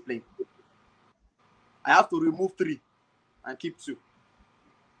discipline. I have to remove 3 and keep 2.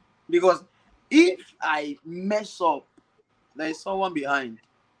 Because if I mess up, there is someone behind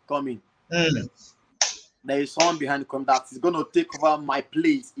coming. Mm. There is someone behind coming that is going to take over my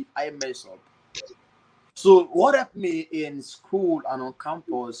place if I mess up. So what helped me in school and on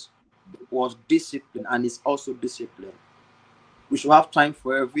campus was discipline, and it's also discipline. We should have time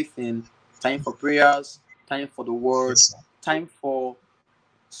for everything, time for prayers, time for the word, Yes, sir. time for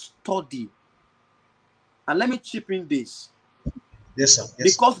study. And let me chip in this. Yes, sir. Yes, sir.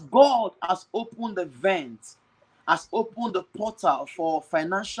 Because God has opened the vent, has opened the portal for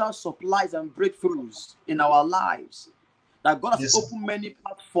financial supplies and breakthroughs in our lives. That God has Yes, sir. opened many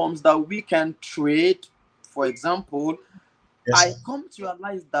platforms that we can trade. For example, Yes, sir. I come to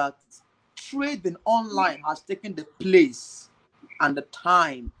realize that trading online has taken the place and the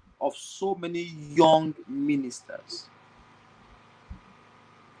time of so many young ministers,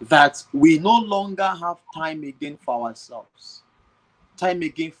 that we no longer have time again for ourselves, time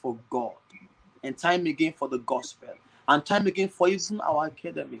again for God, and time again for the gospel, and time again for even our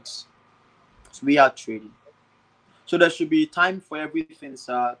academics. So we are trading. So there should be time for everything,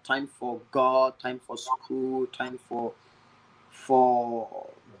 sir. Time for God, time for school, time for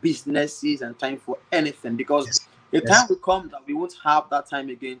businesses, and time for anything. Because Yes. the time Yes. will come that we won't have that time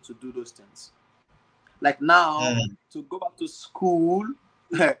again to do those things. Like now, Mm. to go back to school,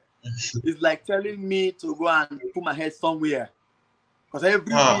 it's like telling me to go and put my head somewhere. Because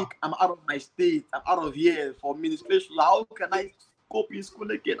every Ah, week I'm out of my state, I'm out of here for administration. How can I cope in school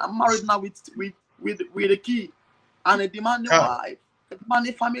again? I'm married now with a kid and a demanding ah. wife, a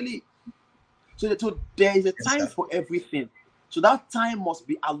demanding family. So there is a Yes, time sir. for everything. So that time must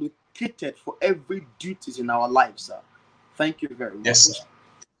be allocated for every duties in our lives, sir. Thank you very Yes, sir.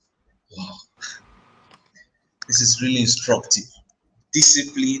 much. Wow. This is really instructive.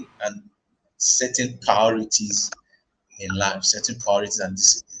 Discipline and setting priorities in life, setting priorities and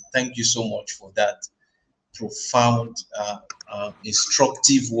discipline. Thank you so much for that profound,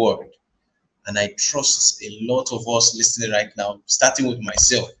 instructive word. And I trust a lot of us listening right now, starting with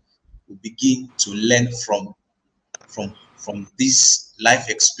myself, will begin to learn from these life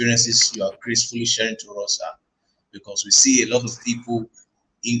experiences you are gracefully sharing to us. Because we see a lot of people,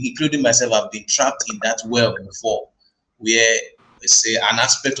 including myself, have been trapped in that well before, where they say an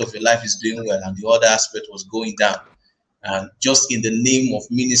aspect of your life is doing well and the other aspect was going down. And just in the name of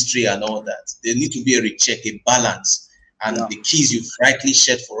ministry and all that, there need to be a recheck, a balance. And Yeah. the keys you've rightly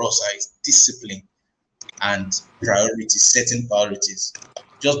shared for us are discipline and priorities, setting priorities.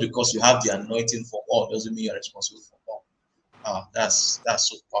 Just because you have the anointing for all doesn't mean you're responsible for all. That's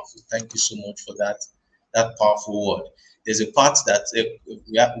so powerful. Thank you so much for that powerful word. There's a part that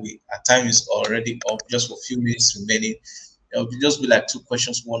we at times already up just for a few minutes remaining. There'll just be like two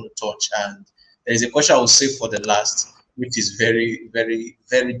questions we want to touch, and there's a question I will save for the last, which is very, very,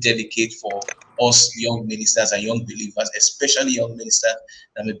 very delicate for us young ministers and young believers, especially young ministers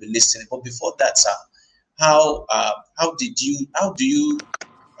that may be listening. But before that, sir, how do you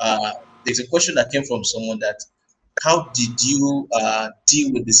there's a question that came from someone that how did you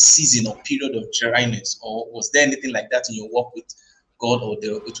deal with the season or period of dryness, or was there anything like that in your work with God, or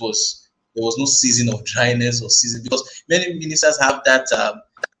there was no season of dryness or season, because many ministers have that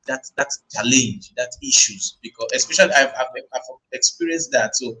challenge, that issues, because especially I've experienced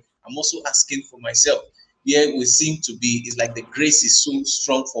that. So I'm also asking for myself. Here we seem to be, it's like the grace is so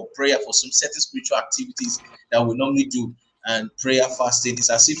strong for prayer, for some certain spiritual activities that we normally do, and prayer fasting. It's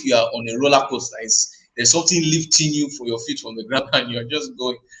as if you are on a roller coaster. There's something lifting you for your feet from the ground and you're just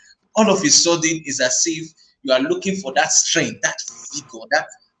going. All of a sudden, it's as if you are looking for that strength, that vigor, that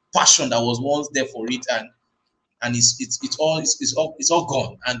passion that was once there for it, and it's all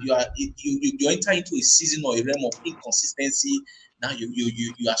gone, and you enter into a season or a realm of inconsistency. Now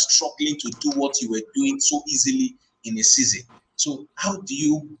you are struggling to do what you were doing so easily in a season. So how do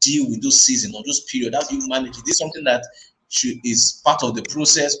you deal with those seasons or those periods? How do you manage? Is this something that is part of the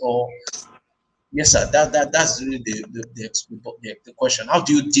process, or yes, sir? That's really the question. How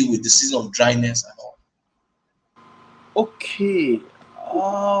do you deal with the season of dryness and all? Okay.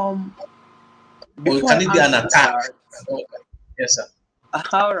 Um. Or Before can I it be an answer attack that, and all that? Yes, sir.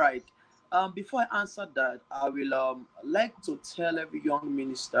 all right. Before I answer that, I will like to tell every young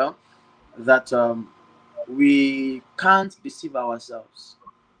minister that we can't deceive ourselves.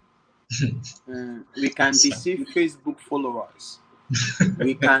 We can Yes, sir. deceive Facebook followers.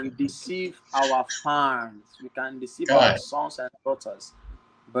 We can deceive our fans. We can deceive our God. sons and daughters,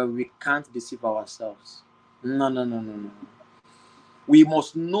 but we can't deceive ourselves. No, no, no, no, no. We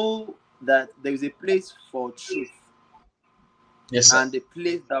must know that there is a place for truth Yes, sir. and a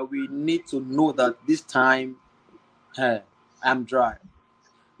place that we need to know that this time, hey, I'm dry.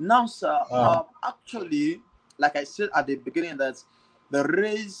 Now, sir, Ah, actually, like I said at the beginning, that the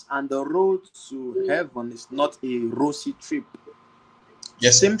race and the road to heaven is not a rosy trip.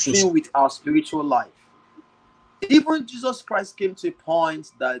 yes, sir. Same True, sir. thing with our spiritual life. Even Jesus Christ came to a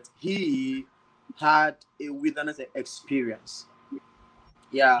point that he had a wilderness experience.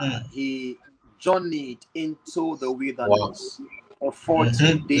 Yeah, Mm. he journeyed into the Wow. wilderness for 40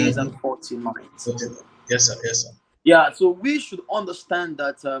 Mm-hmm. days and Mm-hmm. 40 nights. Okay. Yes, sir. Yes, sir. Yeah, so we should understand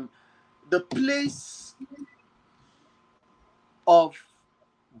that the place of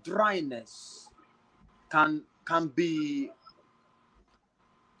dryness can be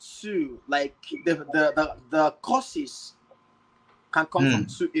two, like the causes can come from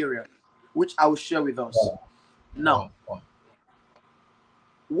Mm. two areas, which I will share with us. Wow. Now, Wow. Wow.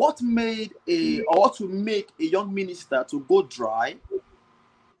 what will make a young minister to go dry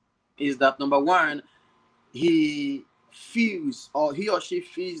is that number one, he feels or he or she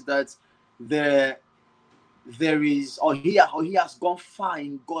feels that there there is or he has gone far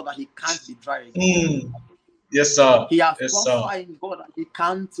in God that he can't be dry again. Mm. Yes, sir. He has Yes, gone sir. far in God that he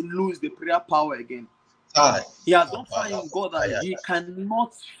can't lose the prayer power again. Aye. He has gone far in God that he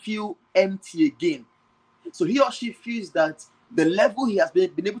cannot feel empty again. So he or she feels that the level he has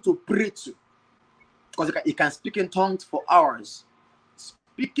been able to pray to, because he can speak in tongues for hours.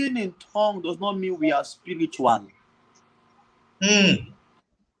 Speaking in tongues does not mean we are spiritual.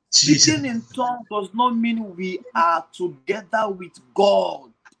 Speaking in tongues does not mean we are together with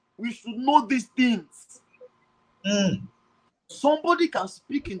God. We should know these things. Somebody can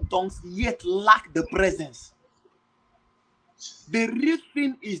speak in tongues yet lack the presence. The real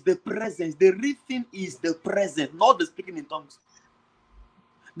thing is the presence. The real thing is the presence, not the speaking in tongues.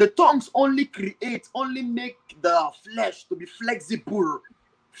 The tongues only make the flesh to be flexible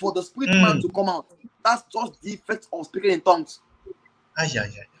for the spirit man to come out. That's just the effect of speaking in tongues.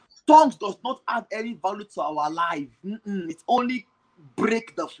 Tongues does not add any value to our life. It only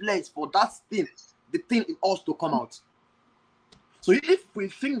break the flesh for that thing, the thing in us to come out. So if we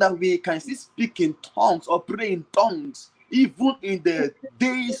think that we can still speak in tongues or pray in tongues, even in the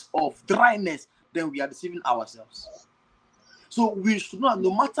days of dryness, then we are deceiving ourselves. So we should not,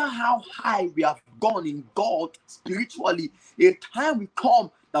 no matter how high we have gone in God spiritually, a time will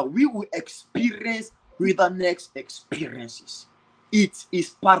come that we will experience wilderness experiences. It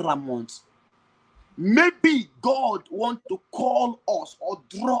is paramount. Maybe God wants to call us or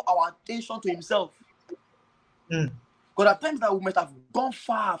draw our attention to himself. Because at times that we might have gone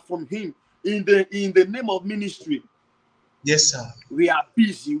far from him in the name of ministry. Yes, sir. We are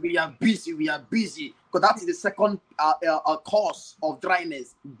busy. Because that is the second cause of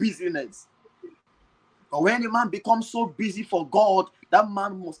dryness, busyness. But when a man becomes so busy for God, that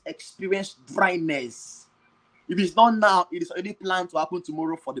man must experience dryness. If it's not now, it is already planned to happen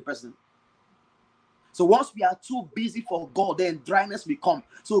tomorrow for the person. So once we are too busy for God, then dryness will come.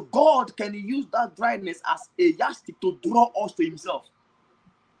 So God can use that dryness as a yardstick to draw us to himself.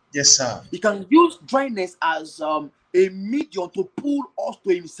 Yes, sir. He can use dryness as a medium to pull us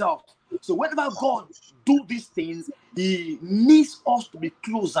to himself. So whenever God do these things, he needs us to be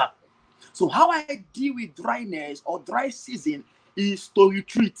closer. So how I deal with dryness or dry season is to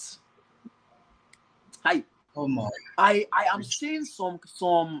retreat. Hi. Oh my. I am seeing some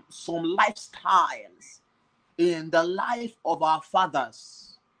lifestyles in the life of our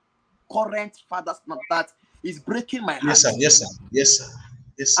fathers, current fathers, that is breaking my heart. Yes, sir. Yes, sir. Yes, sir.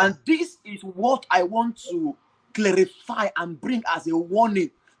 Yes, sir. And this is what I want to clarify and bring as a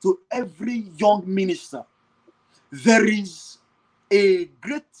warning to every young minister. There is a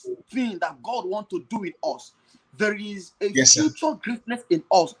great thing that God wants to do in us. There is a future greatness in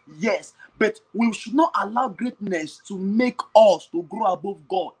us, yes, but we should not allow greatness to make us to grow above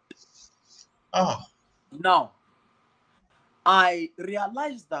God. Now, I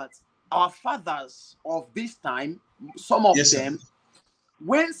realize that our fathers of this time, some of them,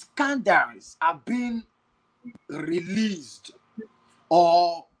 when scandals are being released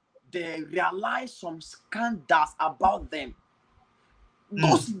or they realize some scandals about them,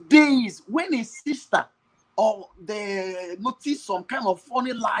 those days when a sister or they notice some kind of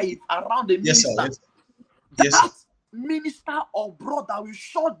funny life around the minister, that minister or brother will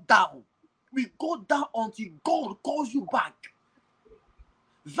shut down. We go down until God calls you back.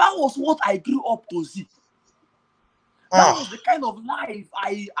 That was what I grew up to see. That was the kind of life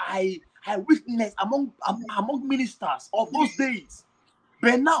I witnessed among ministers of those days.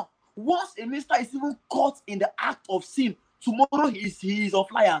 But now, once a minister is even caught in the act of sin, tomorrow he is on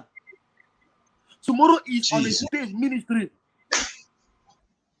flyer. Tomorrow is on a stage ministry.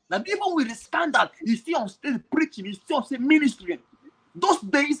 And even with the scandal, he's still on stage preaching, he's still on stage ministering. Those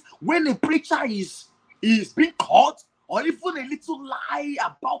days when a preacher is being caught, or even a little lie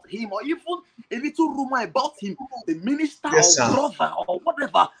about him, or even a little rumor about him, the minister or brother or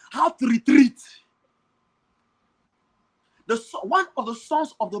whatever have to retreat. One of the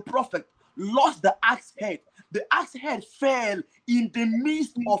sons of the prophet lost the axe head. The axe head fell in the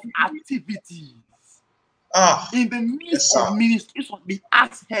midst of activities. In the midst of ministration, the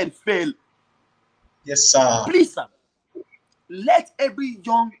axe head fell. Yes, sir. Please, sir, let every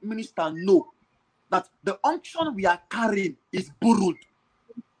young minister know that the unction we are carrying is borrowed.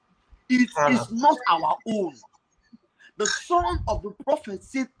 It is not our own. The son of the prophet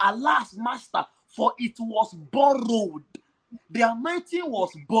said, "Alas, master, for it was borrowed." The anointing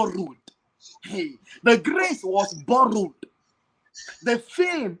was borrowed. Hey, the grace was borrowed. The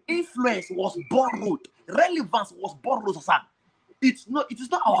fame, influence was borrowed. Relevance was borrowed, sir. It is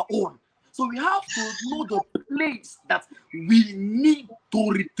not our own. So we have to know the place that we need to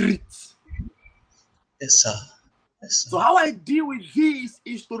retreat. Yes, sir. Yes, sir. So how I deal with this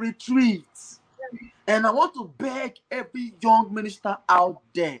is to retreat. And I want to beg every young minister out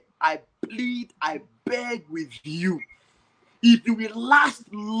there. I plead, I beg with you. If you will last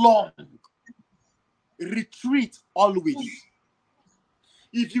long, retreat always.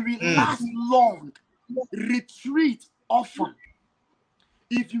 If you will last long, retreat often.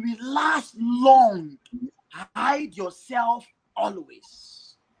 If you will last long, hide yourself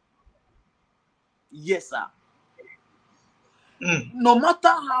always. Yes, sir. No matter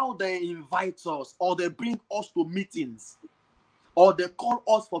how they invite us or they bring us to meetings or they call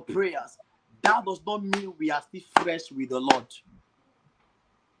us for prayers, that does not mean we are still fresh with the Lord.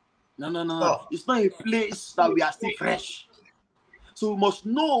 No. Oh, It's not a place that we are still fresh. So we must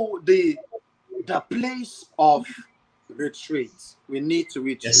know the place of retreat. We need to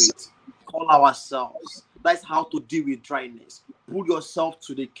yes, retreat. Call ourselves. That's how to deal with dryness. Pull yourself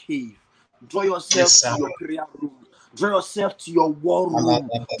to the cave. Draw yourself yes, to sir. your prayer room. Draw yourself to your war room.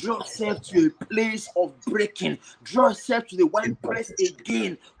 Draw yourself to a place of breaking. Draw yourself to the wine press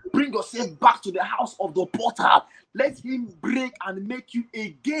again. Bring yourself back to the house of the potter. Let him break and make you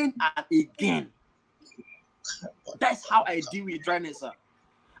again and again. That's how I deal with dryness, sir.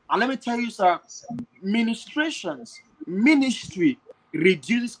 And let me tell you, sir, ministry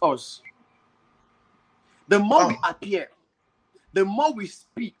reduces us. The more we Oh, appear, the more we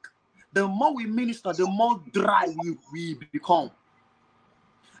speak, the more we minister, the more dry we become.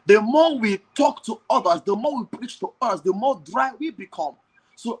 The more we talk to others, the more we preach to others, the more dry we become.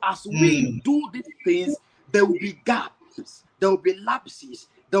 So as we do these things, there will be gaps, there will be lapses,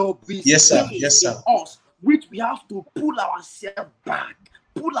 there will be yes, sir. space Yes, in sir. us, which we have to pull ourselves back,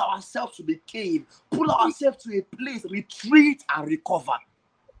 pull ourselves to the cave, pull ourselves to a place, retreat and recover.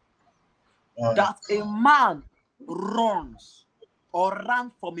 That a man runs or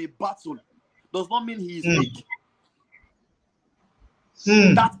ran from a battle does not mean he is weak.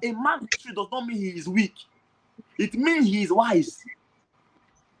 That a man retreats does not mean he is weak. It means he is wise.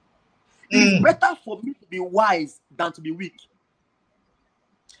 It is better for me to be wise than to be weak.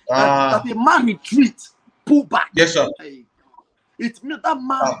 That a man retreats, pull back. Yes, sir. Hey. It means that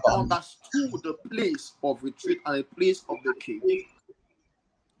man understood the place of retreat and the place of the cave.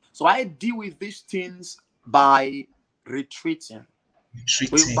 So I deal with these things by retreating,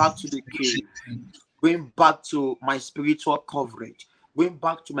 going back to the cave, going back to my spiritual coverage, going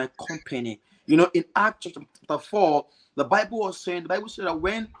back to my company. You know, in Acts chapter 4, the Bible said that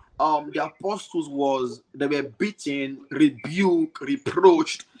when the apostles they were beaten, rebuked,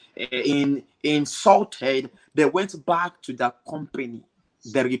 reproached, insulted, they went back to their company.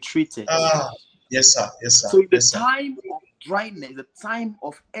 They retreated. Yes, sir. Yes, sir. So in the Yes, sir. time of dryness, the time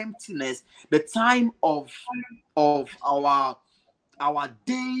of emptiness, the time of our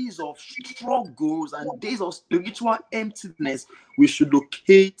days of struggles and days of spiritual emptiness, we should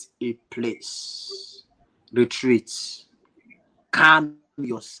locate a place, retreat, calm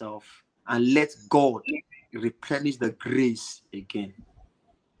yourself, and let God replenish the grace again.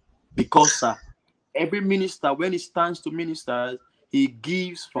 Because every minister, when he stands to minister, he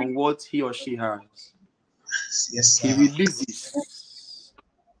gives from what he or she has. Yes, He sir. releases.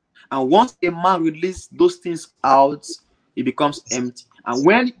 And once a man releases those things out, it becomes empty. And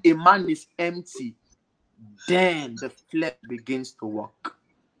when a man is empty, then the flesh begins to work.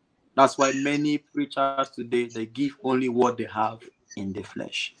 That's why many preachers today, they give only what they have in the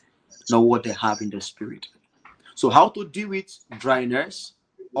flesh, not what they have in the spirit. So how to deal with dryness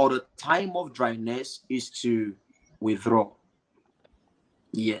or the time of dryness is to withdraw.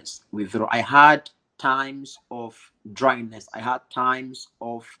 Yes, withdraw. I had times of dryness. I had times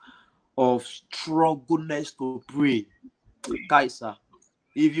of struggleness to pray. Guys,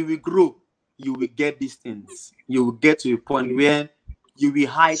 if you will grow, you will get these things. You will get to a point where you will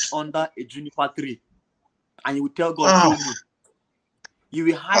hide under a juniper tree and you will tell God, kill me. You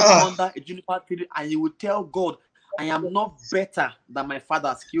will hide under a juniper tree and you will tell God, I am not better than my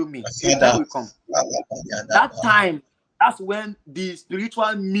fathers, kill me. A time will come. That time, that's when the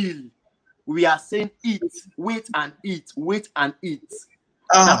spiritual meal we are saying eat, wait and eat, wait and eat.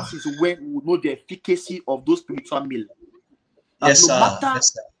 That is when we will know the efficacy of those spiritual meal. That Yes, no sir. matter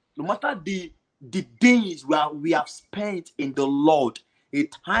Yes, sir. no matter the days where we have spent in the Lord, a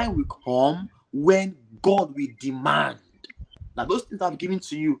time will come when God will demand that those things I've given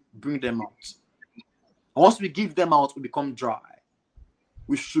to you, bring them out. And once we give them out, we become dry.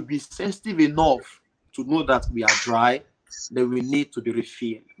 We should be sensitive enough to know that we are dry, that we need to be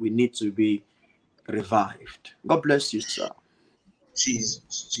refilled. We need to be revived. God bless you, sir.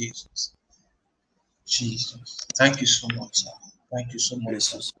 Jesus, Jesus, Jesus. Thank you so much, sir. Thank you so much, Bless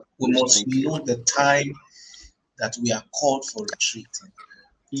sir. you, sir. We must Thank you. know the time that we are called for retreating.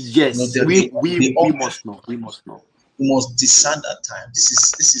 Yes, we must know. We must know. We must discern that time. This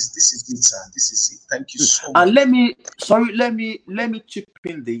is it, sir. This is it. Thank you so much. And let me chip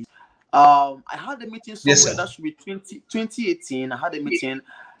in this. I had a meeting Yes, somewhere sir. that should be 2018. I had a meeting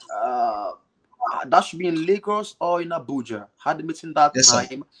uh that should be in Lagos or in Abuja. Had a meeting that Yes, sir.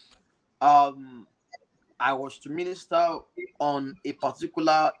 time. I was to minister on a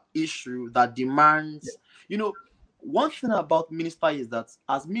particular issue that demands, one thing about minister is that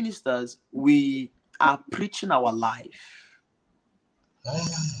as ministers, we are preaching our life.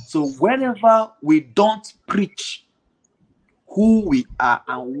 So whenever we don't preach who we are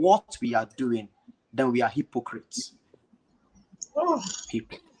and what we are doing, then we are hypocrites.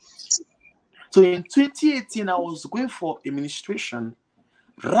 Hypocrites. So in 2018, I was going for administration.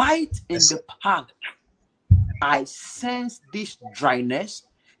 Right in the park, I sensed this dryness,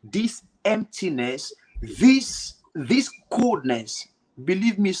 this emptiness, this coldness.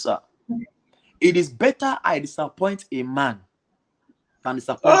 Believe me, sir, it is better I disappoint a man than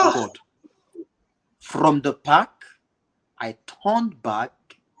disappoint God. From the park, I turned back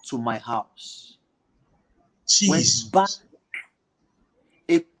to my house. Went back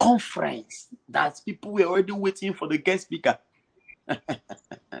a conference that people were already waiting for the guest speaker.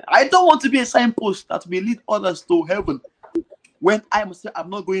 I don't want to be a signpost that will lead others to heaven when I must say I'm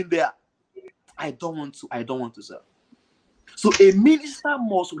not going there. I don't want to, sir. So a minister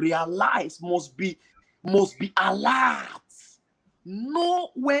must realize, must be alert. Know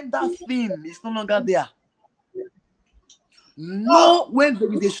when that thing is no longer there. Know when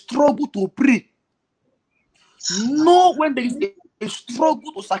there is a struggle to pray. Know when there is a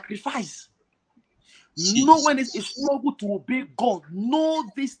struggle to sacrifice. Know when there is a struggle to obey God. Know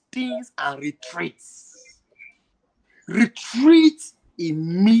these things and retreat. Retreat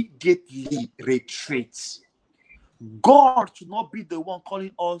immediately. Retreat. God should not be the one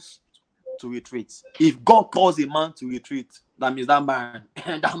calling us to retreat. If God calls a man to retreat, that means that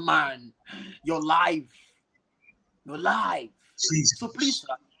man, your life. So please,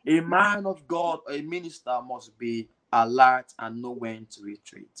 a man of God, a minister must be alert and know when to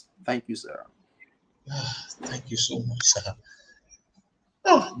retreat. Thank you, sir. Thank you so much, sir.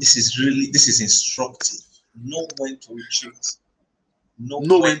 This is instructive. Know when to retreat. Know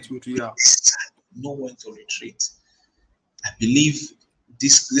when to retreat. Know when to retreat. I believe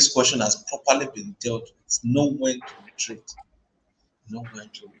this question has properly been dealt with. Know when to retreat. Know when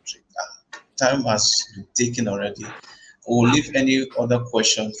to retreat. Time has been taken already. We'll leave any other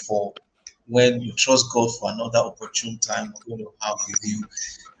question for when you trust God for another opportune time we're going to have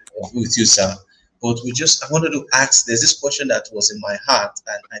with you, sir. But I wanted to ask, there's this question that was in my heart,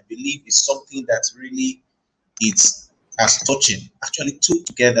 and I believe it's something that really it's as touching, actually two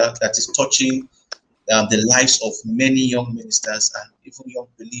together, that is touching the lives of many young ministers and even young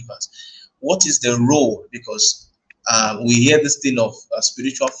believers. What is the role? Because we hear this thing of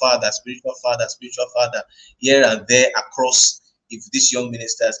spiritual father, here and there across if these young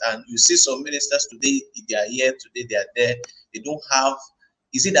ministers, and you see some ministers today, they are here, today they are there, they don't have.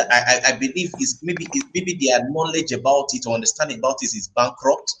 Is it that I believe is maybe their knowledge about it or understanding about it is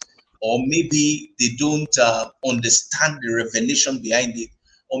bankrupt, or maybe they don't understand the revelation behind it,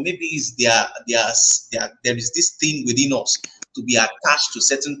 or maybe it's there is this thing within us to be attached to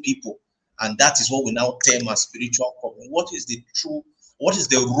certain people, and that is what we now term as spiritual covenant. What is the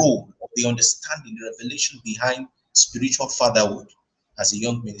role of the understanding, the revelation behind spiritual fatherhood as a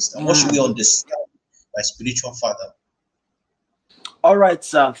young minister? What should we understand by spiritual father? All right,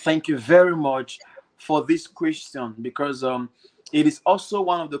 sir. Thank you very much for this question, because it is also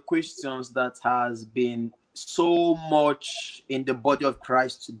one of the questions that has been so much in the body of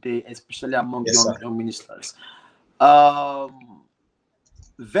Christ today, especially among young ministers.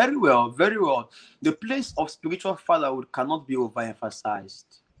 Very well, very well. The place of spiritual fatherhood cannot be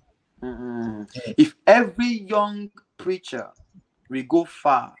overemphasized. If every young preacher will go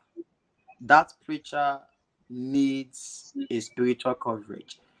far, that preacher needs a spiritual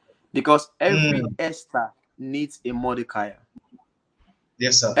coverage, because every Esther needs a Mordecai.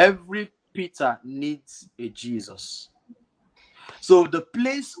 Yes, sir. Every Peter needs a Jesus. So the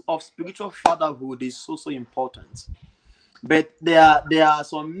place of spiritual fatherhood is so important. But there are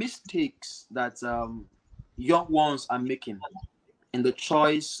some mistakes that young ones are making in the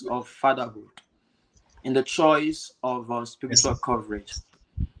choice of fatherhood, in the choice of spiritual coverage.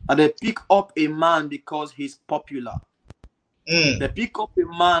 And they pick up a man because he's popular. They pick up a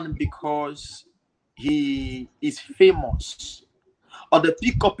man because he is famous. Or they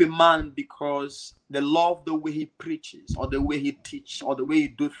pick up a man because they love the way he preaches, or the way he teaches, or the way he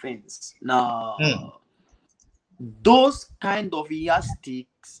do things. No. Those kind of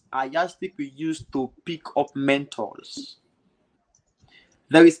yardsticks are yardsticks we use to pick up mentors.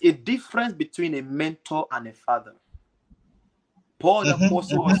 There is a difference between a mentor and a father. Paul the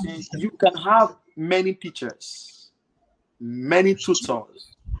Apostle was saying you can have many teachers, many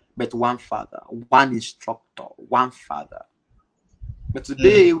tutors, but one father, one instructor, one father. But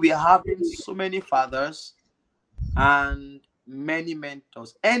today we are having so many fathers and many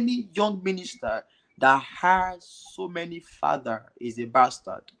mentors. Any young minister that has so many fathers is a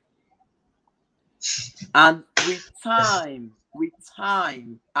bastard. And with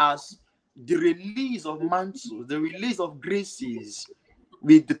time, as the release of mantles, the release of graces,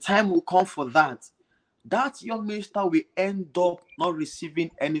 with the time will come for that, that young minister will end up not receiving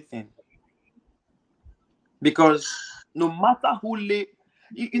anything. Because no matter who lay,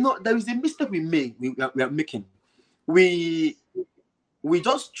 there is a mistake we are making. We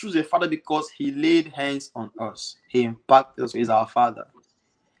just choose a father because he laid hands on us. He impacted us. He's our father.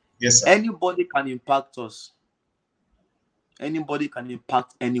 Yes, sir. Anybody can impact us. Anybody can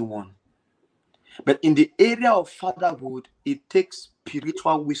impact anyone. But in the area of fatherhood, it takes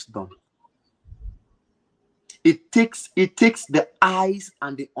spiritual wisdom. It takes the eyes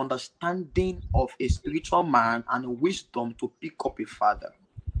and the understanding of a spiritual man and wisdom to pick up a father.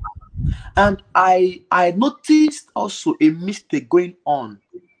 And I noticed also a mistake going on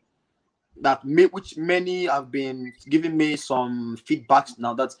which many have been giving me some feedbacks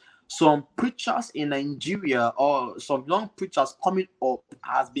now, that some preachers in Nigeria or some young preachers coming up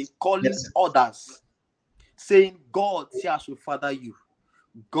has been calling others, saying, God say I should father you.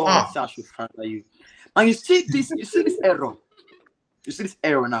 God say I should father you. And you see this error. You see this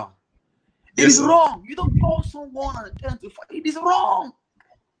error now. It is wrong. You don't call someone and tell them to father. It is wrong.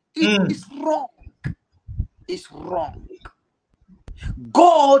 It is wrong. It's wrong.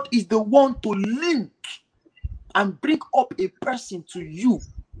 God is the one to link and bring up a person to you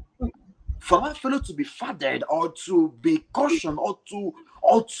for that fellow to be fathered or to be cautioned or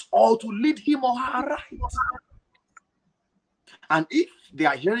to lead him or her right. And if they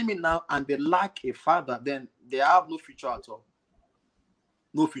are hearing me now and they lack a father, then they have no future at all.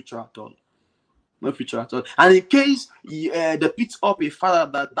 No future at all. No future at all. And in case they pick up a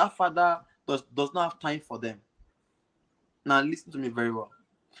father that father does not have time for them. Now listen to me very well.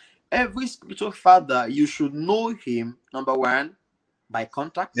 Every spiritual father, you should know him, number one, by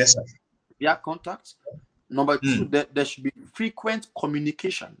contact. Yes, sir. Via contact. Number two, there should be frequent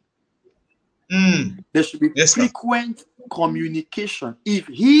communication. There should be frequent communication. If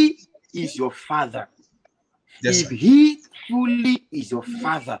he is your father, if he truly is your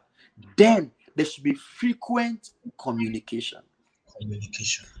father, then there should be frequent communication.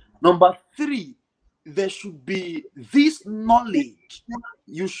 Number three, there should be this knowledge.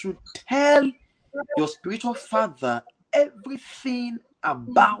 You should tell your spiritual father everything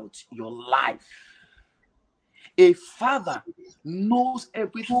about your life. A father knows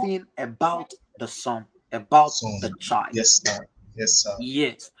everything about the son, about the child. Yes, sir. Yes, sir.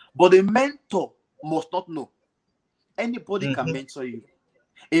 Yes. But a mentor must not know. Anybody can mentor you.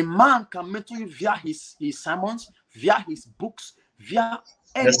 A man can mentor you via his sermons, via his books, via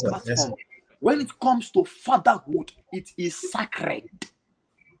any platform. When it comes to fatherhood, it is sacred.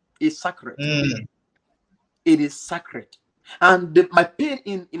 It's sacred. It is sacred. And my pain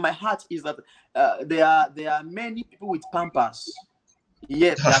in my heart is that there are many people with pampers,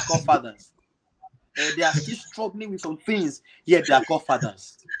 yet they are called fathers. They are still struggling with some things, yet they are called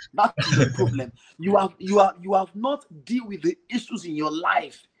fathers. That is the problem. You have not dealt with the issues in your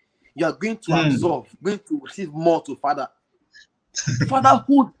life. You are going to absorb, going to receive more to father.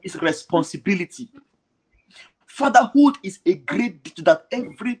 Fatherhood is responsibility. Fatherhood is a great duty that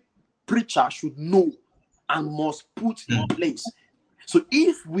every preacher should know and must put in place. So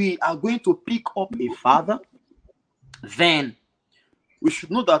if we are going to pick up a father, then we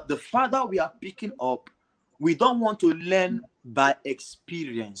should know that the father we are picking up, we don't want to learn by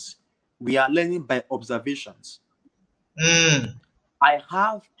experience. We are learning by observations. I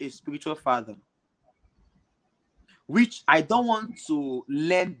have a spiritual father, which I don't want to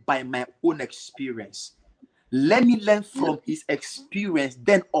learn by my own experience. Let me learn from his experience,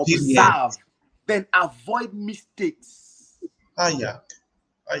 then observe, then avoid mistakes.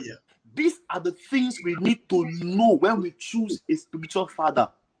 These are the things we need to know when we choose a spiritual father.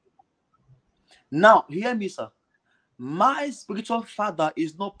 Now, hear me, sir. My spiritual father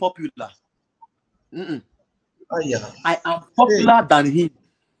is not popular. I am popular than him.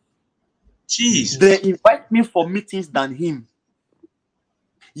 Jesus. They invite me for meetings than him.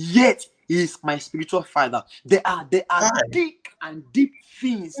 Yet he is my spiritual father. There are thick and deep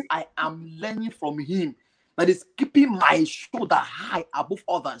things I am learning from him that is keeping my shoulder high above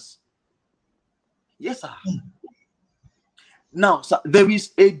others. Yes, sir. Now, sir, there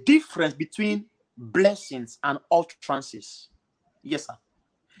is a difference between blessings and utterances. Yes, sir.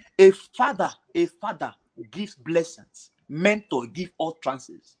 A father gives blessings. Mentor gives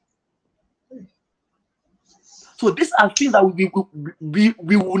utterances. So these are things that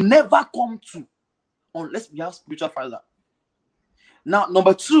we will never come to unless we have spiritual father. Now,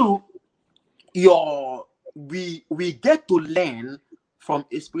 number two, we get to learn from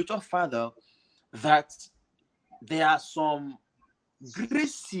a spiritual father that there are some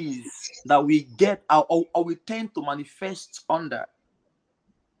graces that we get or we tend to manifest under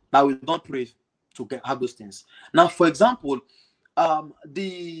that we don't pray to get have those things. Now, for example,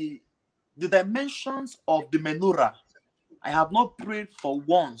 the dimensions of the menorah, I have not prayed for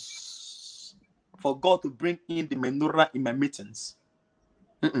once for God to bring in the menorah in my meetings.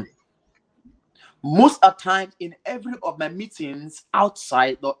 Most of the time, in every of my meetings,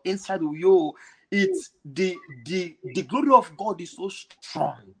 outside or inside of you, it's the glory of God is so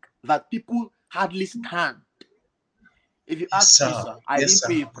strong that people hardly stand. If you ask me, sir, I didn't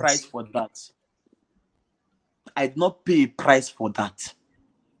pay a price for that. I did not pay a price for that.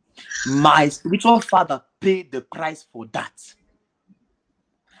 My spiritual father paid the price for that.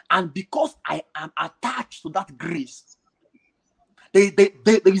 And because I am attached to that grace, there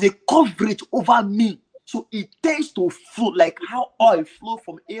is a coverage over me. So it tends to flow like how oil flow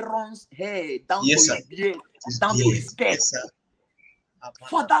from Aaron's hair down to his beard, down to his skirt.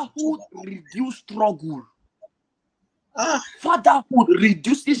 Fatherhood reduces struggle. Fatherhood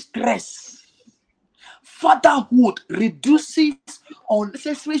reduces stress. Fatherhood reduces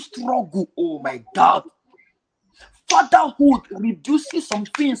unnecessary struggle. Oh my God. Fatherhood reduces some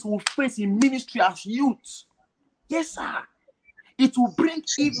things we face in ministry as youth. Yes, sir. It will bring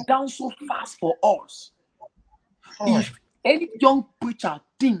it down so fast for us. If any young preacher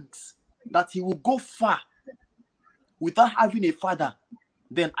thinks that he will go far without having a father,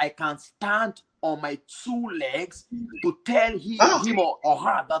 then I can stand on my two legs to tell him or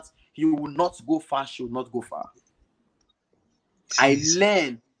her that he will not go far, she will not go far. I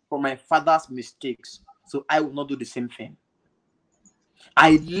learn from my father's mistakes, so I will not do the same thing.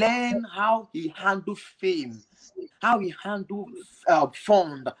 I learn how he handled fame, how he handled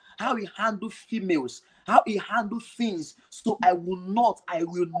fund, how he handled females, how he handled things. So I will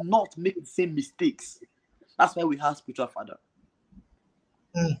not make the same mistakes. That's why we have spiritual father.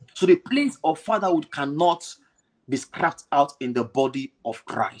 So the place of fatherhood cannot be scratched out in the body of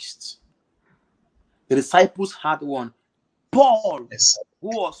Christ. The disciples had one. Paul,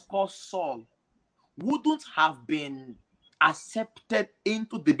 who was called Saul, wouldn't have been accepted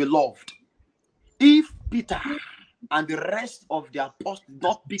into the beloved if Peter and the rest of the apostles did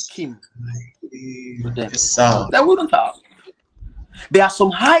not pick him to them. They wouldn't have. There are some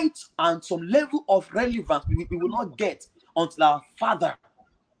height and some level of relevance we will not get until our Father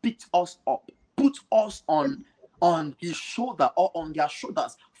picked us up, put us on his shoulder or on their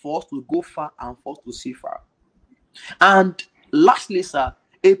shoulders for us to go far and for us to see far. And lastly, sir,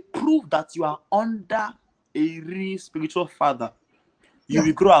 a proof that you are under a real spiritual father, you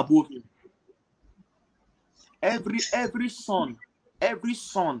will grow above him. Every son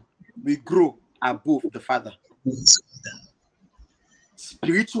will grow above the father.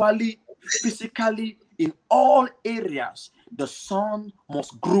 Spiritually, physically, in all areas, the son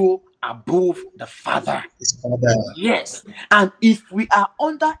must grow above the father. Yes. And if we are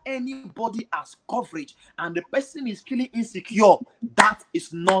under anybody as coverage and the person is feeling insecure, that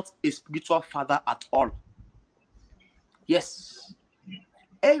is not a spiritual father at all. Yes.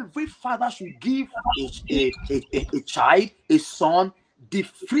 Every father should give a child, a son, the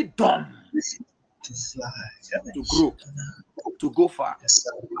freedom to fly, to grow, to go far.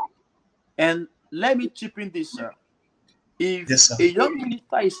 And let me chip in this, sir. If a young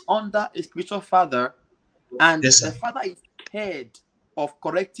minister is under a spiritual father and the father is scared of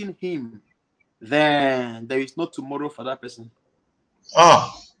correcting him, then there is no tomorrow for that person.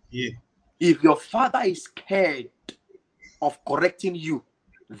 If your father is scared of correcting you,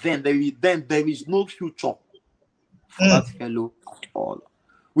 then there is no future for that fellow at all.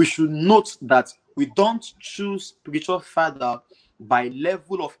 We should note that we don't choose spiritual father by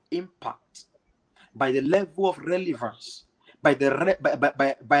level of impact, by the level of relevance, by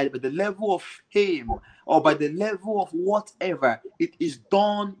the level of fame, or by the level of whatever. It is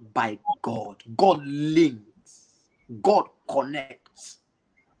done by God. God links, God connects,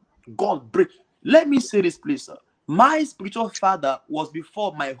 God breaks. Let me say this, please, sir. My spiritual father was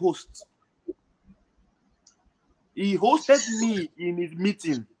before my host. He hosted me in his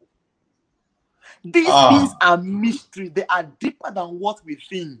meeting. These things Ah, are mystery. They are deeper than what we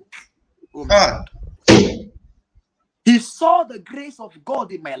think. Oh my ah, God. He saw the grace of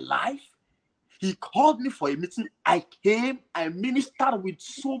God in my life. He called me for a meeting. I came. I ministered with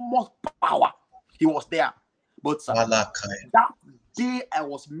so much power. He was there. But sir, Malachi. that day I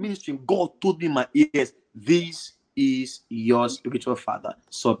was ministering, God told me in my ears, this is your spiritual father.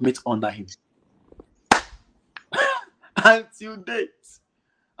 Submit under him. Until date,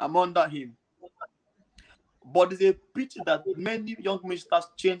 I'm under him. But it's a pity that many young ministers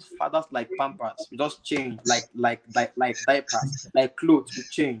change fathers like pampers. We just change like diapers, like clothes. We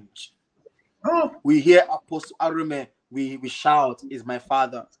change. Oh, We hear Apostle Arume, we shout, is my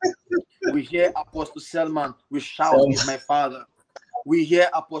father. We hear Apostle Selman, we shout, so, is my father. We hear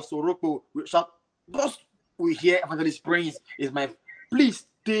Apostle Roko, we shout, just we hear Evangelist Prince, is my. Please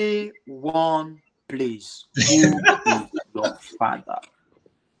stay one place. Who is your father?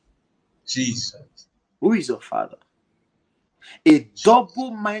 Jesus Who is your father? A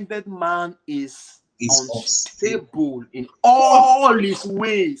double-minded man is is unstable. unstable in all his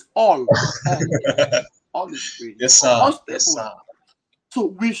ways. All his ways. Yes, sir. Yes, Unstable. sir. So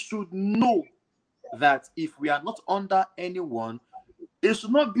we should know that if we are not under anyone, it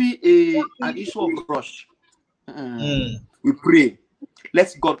should not be an issue of rush. Mm, We pray.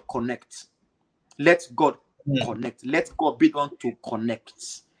 Let God connect. Let God mm. connect. Let God be the one to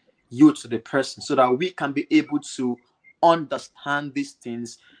connect you to the person so that we can be able to understand these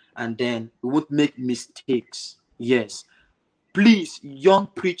things and then we won't make mistakes. Yes. Please, young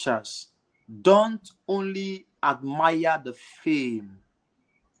preachers, don't only admire the fame,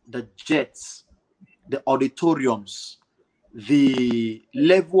 the jets, the auditoriums, the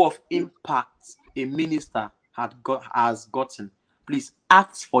level of impact a minister has gotten. Please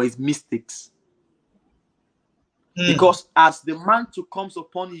ask for his mistakes. Mm. Because as the mantle comes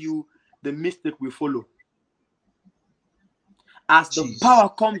upon you, the mistake will follow. As the Jesus. power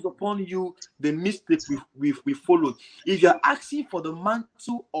comes upon you, the mistake will follow. If you're asking for the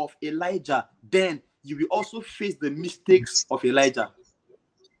mantle of Elijah, then you will also face the mistakes of Elijah.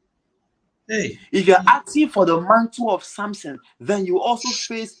 Hey. If you're asking for the mantle of Samson, then you also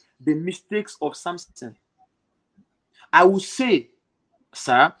face the mistakes of Samson. I will say,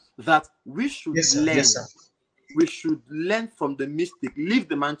 sir, that we should Yes, sir. Yes, learn. sir. We should learn from the mistake. Leave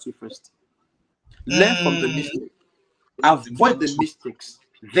the mantle first. Learn from the Mm. mistake. Leave the Avoid the mantle. mistakes.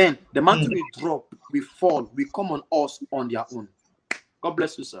 Then the mantle Mm. will drop, will fall, will come on us on their own. God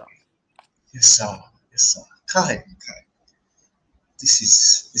bless you, sir. Yes, sir. Yes, sir. Kai, Kai. This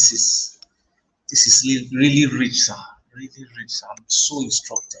is really rich, sir. Really rich, sir. I'm so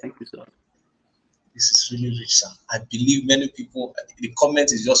instructed. Thank you, sir. This is really rich, sir. I believe many people. The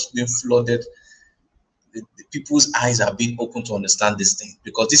comment is just being flooded. The people's eyes are being open to understand this thing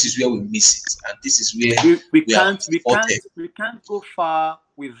because this is where we miss it, and this is where We we are can't we can't faulted. we can't go far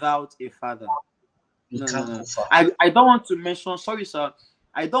without a father. We No, no, can't no. go far. I don't want to mention, sorry, sir.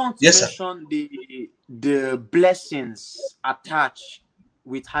 I don't want to Yes, sir. mention the blessings attached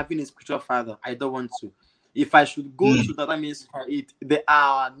with having a spiritual father. I don't want to. If I should go Mm. to that, that means they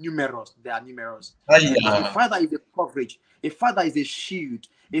are numerous. They are numerous. Ah, Because a yeah. father is a coverage. A father is a shield.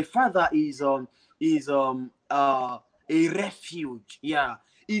 A father is a refuge. Yeah.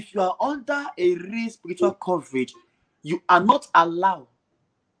 If you are under a real spiritual coverage, you are not allowed,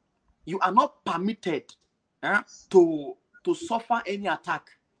 you are not permitted to suffer any attack.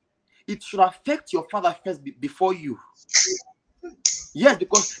 It should affect your father first before you. Yes,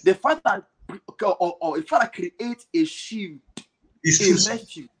 because the father or a father creates a shield, It's a true, sir.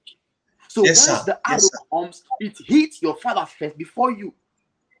 refuge. So Yes, sir. once the Yes, arrow sir. comes, it hits your father first before you.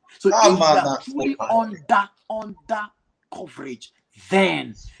 So Ah, if we man, are truly under coverage,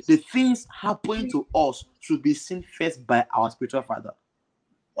 then the things happening to us should be seen first by our spiritual father.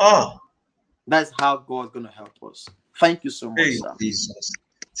 ah, That's how God's gonna help us. Thank you so much, hey, sir. Jesus.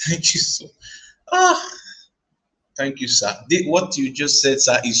 Thank you so. Ah, thank you, sir. What you just said,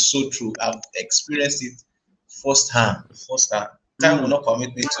 sir, is so true. I've experienced it firsthand. Firsthand. Time will Mm. not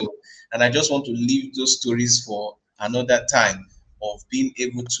permit me to, and I just want to leave those stories for another time of being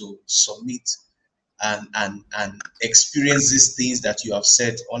able to submit and experience these things that you have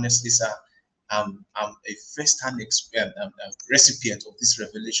said. Honestly, sir, I'm a first-hand recipient of this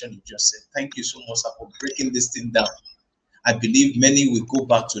revelation you just said. Thank you so much, sir, for breaking this thing down. I believe many will go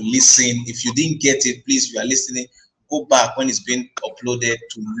back to listen. If you didn't get it, please, if you are listening, go back when it's been uploaded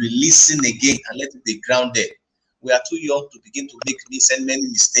to re-listen again and let it be grounded. We are too young to begin to make many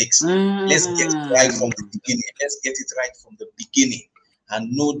mistakes. Let's get it right from the Mm. beginning. Let's get it right from the beginning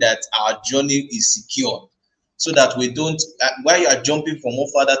and know that our journey is secure. so that we don't, while you are jumping from one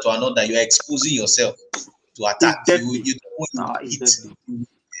father to another, you are exposing yourself to It's attack. deadly. You don't want No, to it's hit, deadly.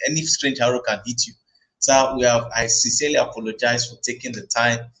 any strange arrow can hit you. So I sincerely apologize for taking the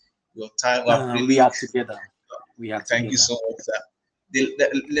time, your time. We have We really, are together. We are thank you together. so much, sir.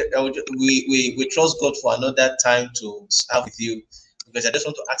 We trust God for another time to have with you, because I just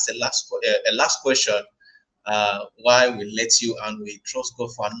want to ask a last question, why we let you, and we trust God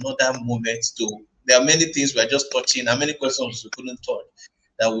for another moment to. There are many things we are just touching, and many questions we couldn't touch.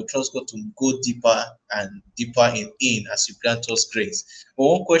 That we trust God to go deeper and deeper in as you grant us grace. But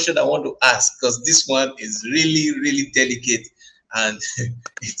one question I want to ask, because this one is really, really delicate, and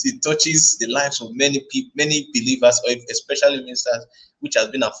it touches the lives of many people, many believers, or especially ministers, which has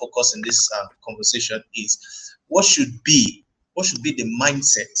been our focus in this conversation, is what should be the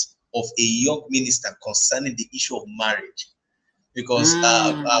mindset of a young minister concerning the issue of marriage? Because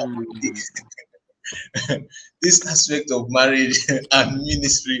Mm. this aspect of marriage and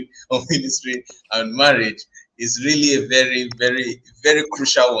ministry and marriage is really a very, very, very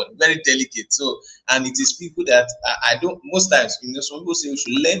crucial one, very delicate. So, and it is people that I don't, most times, some people say we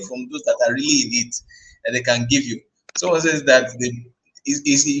should learn from those that are really in it, and they can give you. Someone says that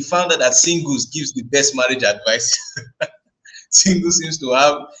he found out that singles gives the best marriage advice. Single seems to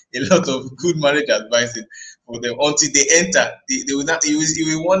have a lot of good marriage advice for them until they enter. They will not. You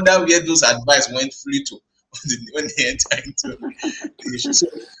will wonder where those advice went free to when they enter into the issue.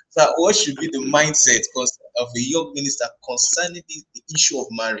 So what should be the mindset of a young minister concerning the issue of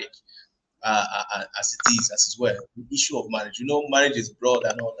marriage, as it is, as well? The issue of marriage. Marriage is broad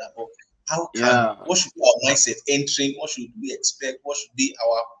and all that, but Yeah. what should be our mindset entering? What should we expect? What should be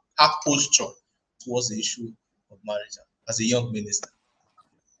our heart posture towards the issue of marriage as a young minister?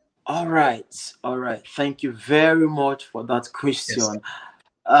 All right. All right. Thank you very much for that Yes, sir. question.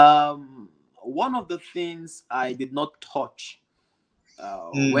 Um, One of the things I did not touch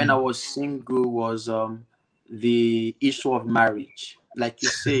when I Mm. was single was the issue of marriage. Like you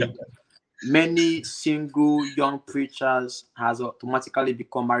said, many single young preachers has automatically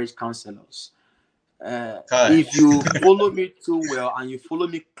become marriage counselors. Kai. If you follow me too well and you follow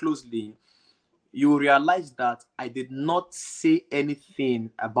me closely, you will realize that I did not say anything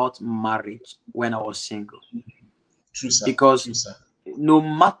about marriage when I was single, True, sir. because True, sir. no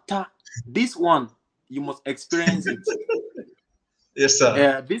matter this one, you must experience it. Yes,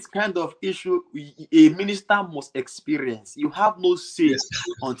 sir. This kind of issue a minister must experience. You have no say Yes.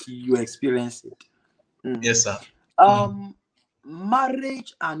 until you experience it. Mm. Yes, sir. Mm. Um,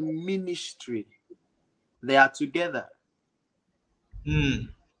 Marriage and ministry, they are together. Mm.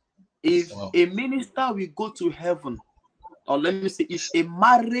 If Wow. a minister will go to heaven, or let me say, if a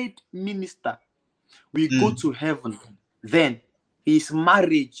married minister will go Mm. to heaven, then his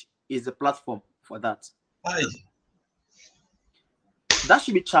marriage is the platform for that. Aye. That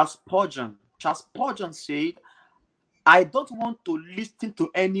should be Charles Spurgeon. Charles Spurgeon said, I don't want to listen to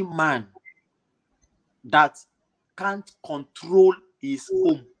any man that can't control his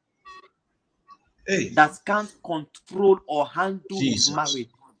home, Hey, that can't control or handle his Jesus. marriage.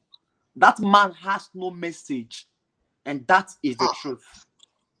 That man has no message. And that is the Ah, truth.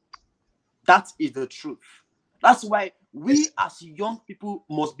 That is the truth. That's why we yes. as young people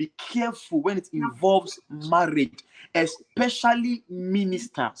must be careful when it involves marriage, especially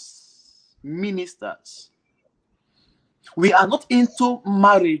ministers. Ministers. We are not into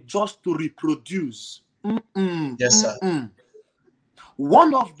marriage just to reproduce. Mm-mm, Yes, sir. mm-mm.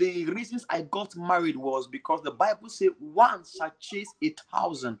 One of the reasons I got married was because the Bible says one shall chase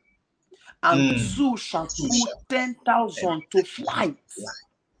 1,000 and Mm. two shall Two put shall and 10,000 to flight. lie.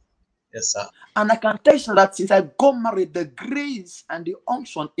 Yes, sir. And I can tell you that since I got married, the grace and the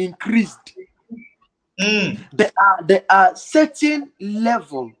unction increased. Mm. There are certain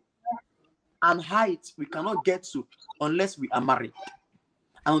level and height we cannot get to unless we are married,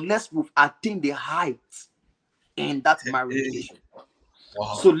 unless we've attained the height in that marriage Hey. issue.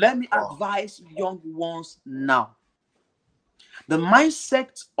 Wow. So let me Wow. advise young ones now. The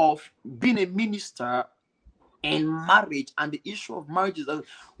mindset of being a minister in marriage and the issue of marriage is that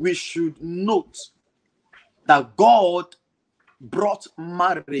we should note that God brought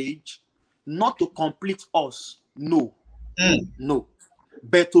marriage not to complete us, no, Mm. no,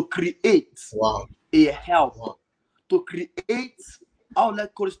 but to create Wow. a help, Wow. to create, how will I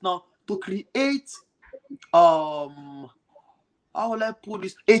call it now? To create, um, how will I put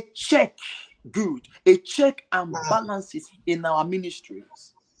this? A check, good, a check and Ah. balances in our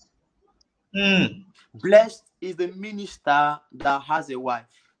ministries. Mm. Blessed is the minister that has a wife.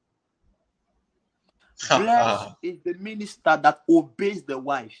 Ha, Blessed ha. is the minister that obeys the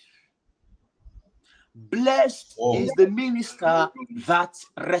wife. Blessed Oh. is the minister that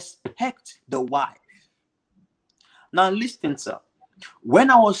respect the wife. Now listen, sir.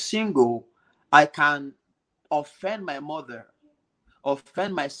 When I was single, I can offend my mother,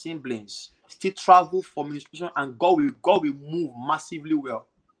 offend my siblings, still travel for ministration, and God will move massively well.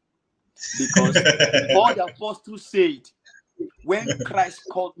 Because Paul the apostle said, when Christ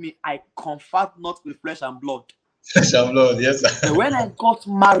called me, I conferred not with flesh and blood. Lord, yes, But sir. when I got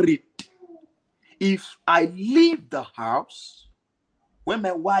married, if I leave the house, when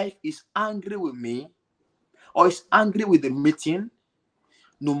my wife is angry with me or is angry with the meeting,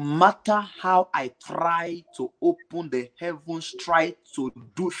 no matter how I try to open the heavens, try to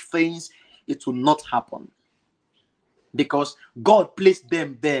do things, it will not happen. Because God placed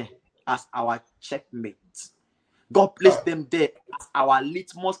them there as our checkmate. God placed them there as our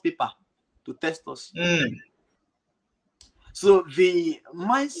litmus paper to test us. So the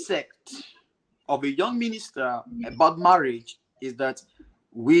mindset of a young minister about marriage is that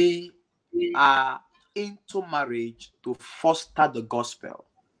we are into marriage to foster the gospel.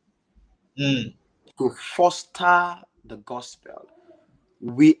 To foster the gospel.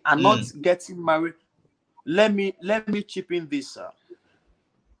 We are not getting married. Let me chip in this, sir.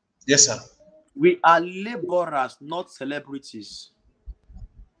 Yes, sir. We are laborers, not celebrities.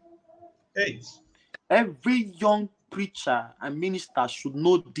 Hey. Every young preacher and minister should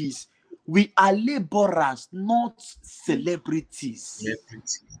know this. We are laborers, not celebrities.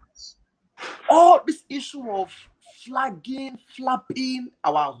 All this issue of flapping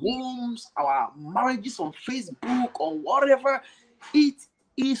our homes, our marriages on Facebook, on whatever, it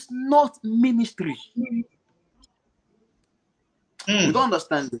is not ministry. We don't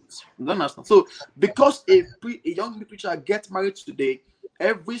understand it. We don't understand. So, because a young preacher gets married today,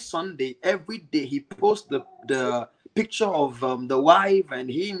 every Sunday, every day, he posts the picture of the wife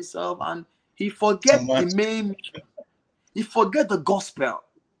and he himself, and he forget the main. He forget the gospel.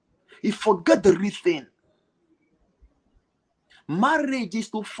 He forget the real thing. Marriage is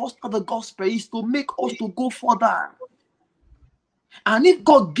to foster the gospel, is to make us to go further. And if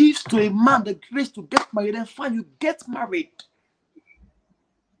God gives to a man the grace to get married, then fine, you get married.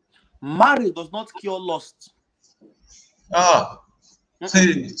 Marriage does not cure lust.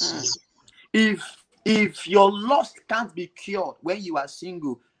 If your lust can't be cured when you are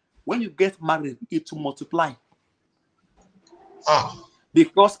single, when you get married, it will multiply.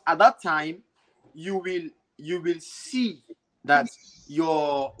 Because at that time, you will see that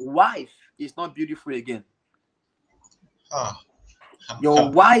your wife is not beautiful again.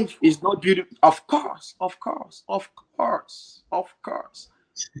 Your wife is not beautiful. Of course.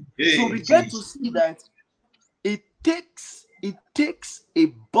 So we get to see that it takes a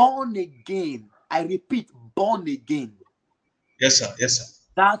born again. I repeat, born again. Yes, sir. Yes, sir.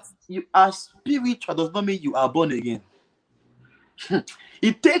 That you are spiritual does not mean you are born again.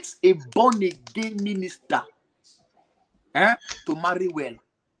 It takes a born again minister to marry well.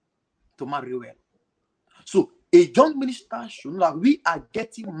 To marry well. So a young minister should know that we are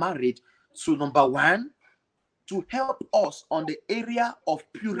getting married to, number one, to help us on the area of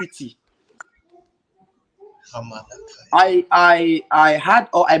purity.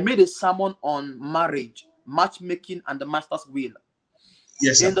 I made a sermon on marriage, matchmaking, and the master's will.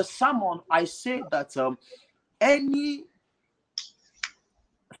 Yes, sir. In the sermon, I say that any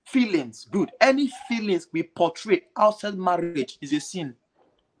feelings we portray outside marriage is a sin.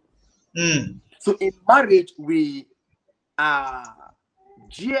 So in marriage, we are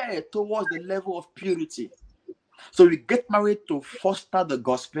geared towards the level of purity. So we get married to foster the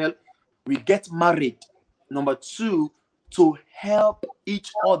gospel. We get married, number two, to help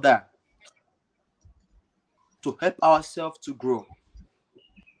each other, to help ourselves to grow.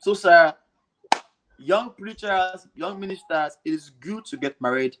 So, sir, young preachers, young ministers, it is good to get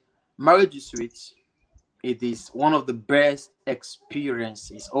married. Marriage is sweet. It is one of the best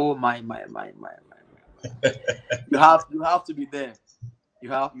experiences. Oh my. You have to be there. You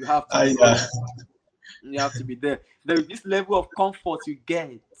have to be there. You have to be there. There is this level of comfort you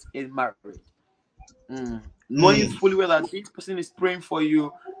get in marriage. Knowing fully well that this person is praying for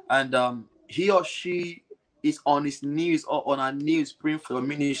you, and he or she is on his knees or on her knees praying for your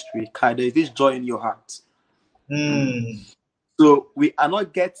ministry. There is this joy in your heart. So we are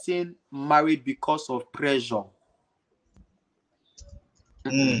not getting married because of pressure.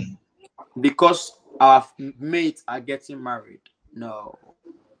 Because our mates are getting married. No.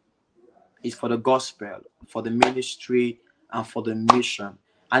 It's for the gospel, for the ministry, and for the mission.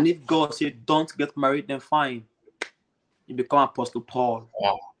 And if God said, don't get married, then fine. You become Apostle Paul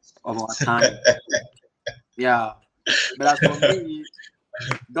of our time. Yeah. But as for me,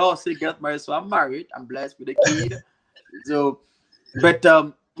 God say get married, so I'm married. I'm blessed with a kid. So, but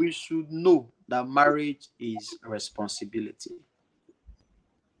we should know that marriage is a responsibility.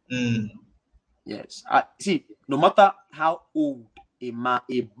 Mm, Yes. See, no matter how old a man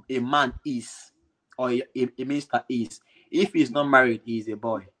is, or a minister is, if he's not married, he is a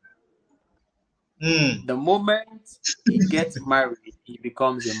boy. mm, The moment he gets married, he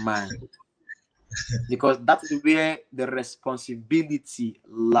becomes a man, because that is where the responsibility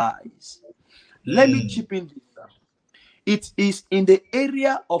lies. Let me mm, chip in this. It is in the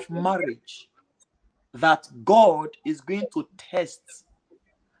area of marriage that God is going to test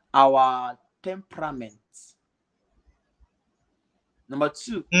our temperament. Number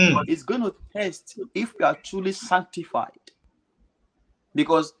two, mm, it's going to test if we are truly sanctified.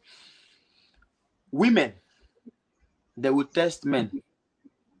 Because women, they will test men,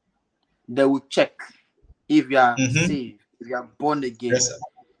 they will check if you are mm-hmm. saved, if you are born again. Yes, sir.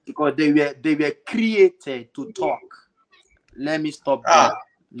 Because they were created to talk. Let me stop Ah.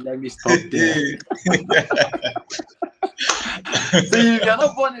 there. Let me stop there. So if you're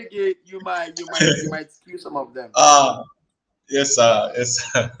not born again, you might kill some of them. Ah, yes, sir. Yes,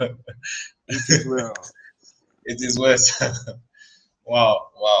 sir. It is well. It is well, sir. Wow,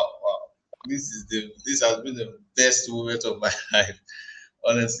 wow, wow. This has been the best moment of my life.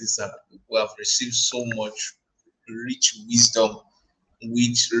 Honestly, sir. We have received so much rich wisdom,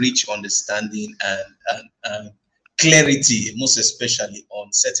 which rich understanding and clarity, most especially on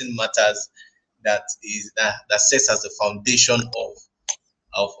certain matters that sets as the foundation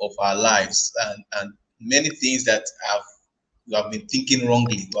of our lives and many things that have you have been thinking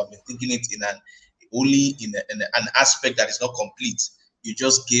wrongly. You have been thinking it in an aspect that is not complete. You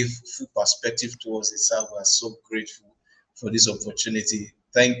just gave full perspective towards it, sir. We are so grateful for this opportunity.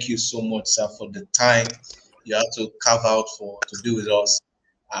 Thank you so much, sir, for the time you have to carve out for to do with us.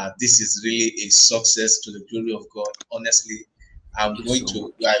 This is really a success to the glory of God. Honestly, Thank I'm you going so to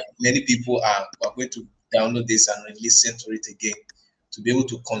much. like many people are going to download this and listen to it again to be able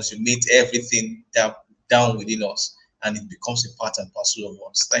to consummate everything down within us and it becomes a part and parcel of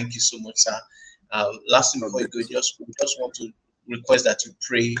us. Thank you so much, sir. Lastly, God before you go, bless you. just want to request that you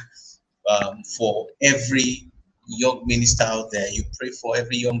pray for every young minister out there. You pray for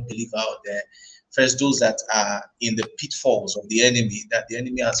every young believer out there. First, those that are in the pitfalls of the enemy, that the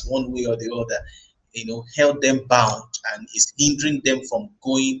enemy has one way or the other, held them bound and is hindering them from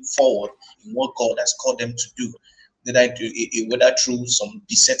going forward in what God has called them to do. Whether through some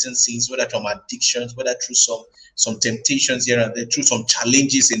besetting sins, whether from addictions, whether through some temptations here and there, through some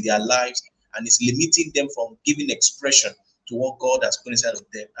challenges in their lives, and it's limiting them from giving expression to what God has put inside of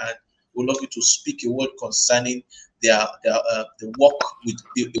them. And we love you to speak a word concerning the walk with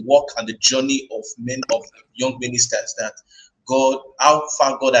the walk and the journey of men of young ministers. That God, how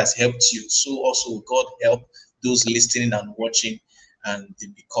far God has helped you, so also God help those listening and watching, and they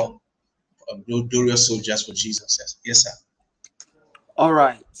become glorious soldiers for Jesus. Yes, sir. All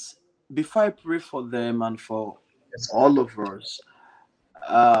right. Before I pray for them and for Yes, sir. all of us,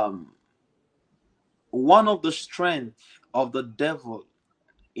 um, one of the strengths of the devil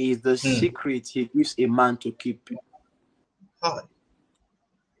is the Hmm. secret he gives a man to keep. Hi.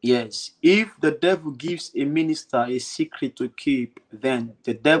 Yes, if the devil gives a minister a secret to keep, then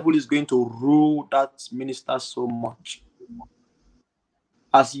the devil is going to rule that minister so much.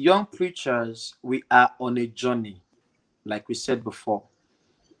 As young preachers, we are on a journey, like we said before.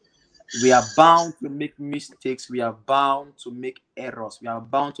 We are bound to make mistakes. We are bound to make errors. We are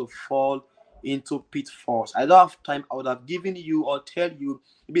bound to fall into pitfalls. I don't have time. I would have given you or tell you.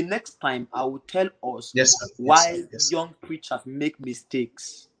 Maybe next time I will tell us Yes, sir. Yes, sir. why Yes, sir. young preachers make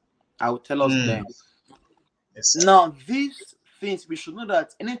mistakes. I will tell us Hmm. then. Yes, sir. Now, these things, we should know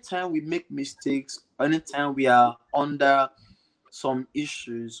that anytime we make mistakes, or anytime we are under some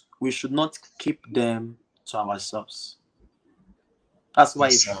issues, we should not keep them to ourselves. That's why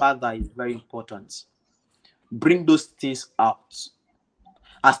a Yes, sir. father is very important. Bring those things out.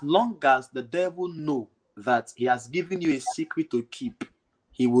 As long as the devil know that he has given you a secret to keep,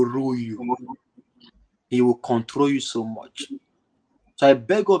 he will rule you. He will control you so much. So I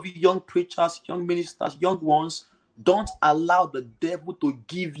beg of you, young preachers, young ministers, young ones, don't allow the devil to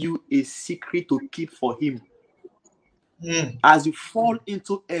give you a secret to keep for him. Hmm. As you fall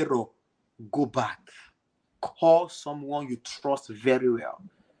into error, go back. Call someone you trust very well.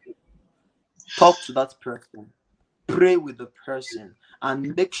 Talk to that person. Pray with the person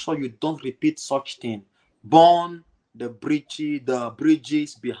and make sure you don't repeat such thing. Burn the bridges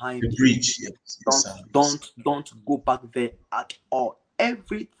The behind you. bridge. Yes, yes, Don't sir. Yes, don't don't go back there at all.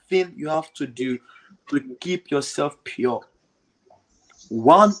 Everything you have to do to keep yourself pure,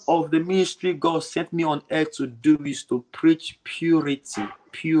 One of the ministry God sent me on earth to do is to preach purity,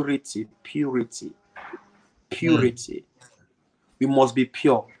 purity, purity, Mm. purity. We must be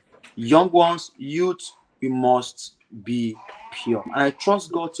pure. Young ones, youth, we must be pure. And I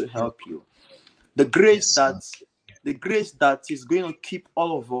trust God to help you. The grace Yes, that Lord. the grace that is going to keep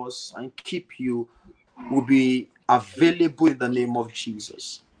all of us and keep you will be available in the name of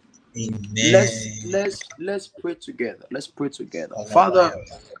Jesus. Let's Amen. let's let's pray together. Let's pray together. Father, Hallelujah.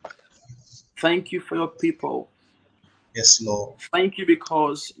 thank you for your people. Yes, Lord. Thank you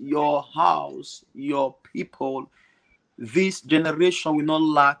because your house, your people, this generation will not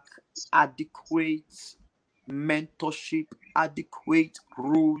lack adequate mentorship, adequate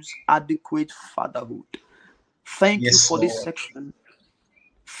rules, adequate fatherhood. Thank you Yes, for this Lord. section.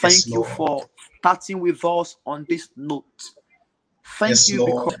 Yes, Thank you Lord. for starting with us on this note. Thank Yes, you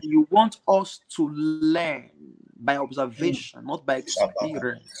because Lord. you want us to learn by Mm. observation, not by Shabbat.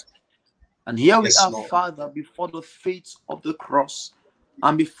 experience. And here we Yes, are, Lord. Father, before the feet of the cross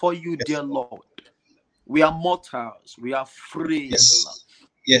and before you, Yes, dear Lord. Lord. We are mortals, we are frail, Yes.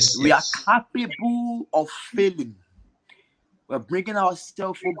 Yes, we are yes. capable of failing. We're bringing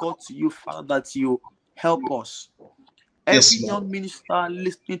ourselves, oh God, to you, Father, that you help us. Every Yes, young Lord. minister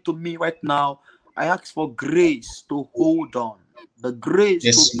listening to me right now, I ask for grace to hold on, the grace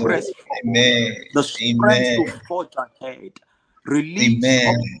to Yes, Lord. press forward, Amen. the strength to Amen. forge ahead. Release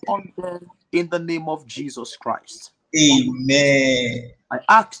Amen. upon them in the name of Jesus Christ. Amen. I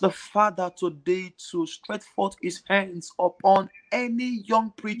ask the Father today to stretch forth his hands upon any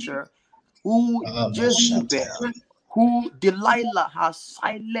young preacher who Abashata. Jezebel, who Delilah has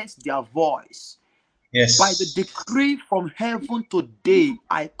silenced their voice. By the Yes. decree from heaven today,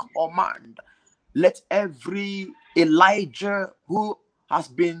 I command, let every Elijah who has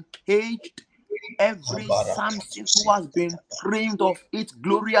been caged, every Samson who Kabarakatusi. has been trimmed of its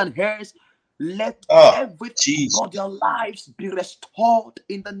glory and hairs, let Ah, everything about Jesus. their lives be restored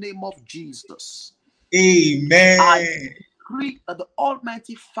in the name of Jesus. I Amen. decree that the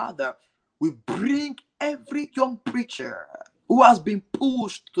Almighty Father will bring every young preacher who has been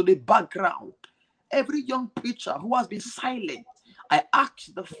pushed to the background, every young preacher who has been silent. I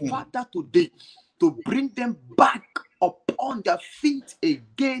ask the Mm. Father today to bring them back upon their feet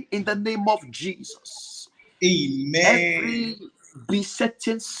again in the name of Jesus. Amen. Every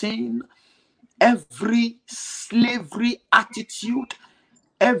besetting sin, every slavery attitude,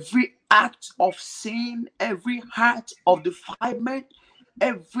 every act of sin, every act of defilement,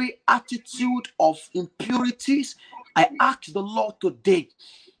 every attitude of impurities, I ask the Lord today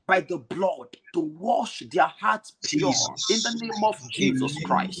by the blood to wash their hearts pure in the Jesus. name of Jesus Amen.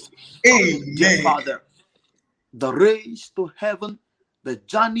 Christ. Dear Amen. Father, the race to heaven, the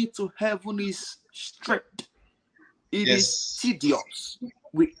journey to heaven is straight, it is Yes. tedious.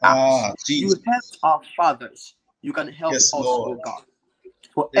 We ask, Ah, you helped Jesus. our fathers, you can help Yes, us, oh Lord. God.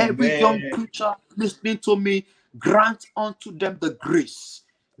 For every young Amen. preacher listening to me, grant unto them the grace,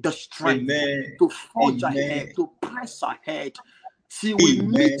 the strength Amen. to forge Amen. ahead, to press ahead, till we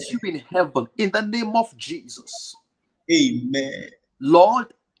Amen. meet you in heaven in the name of Jesus. Amen.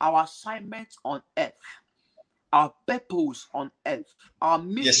 Lord, our assignment on earth, our purpose on earth, our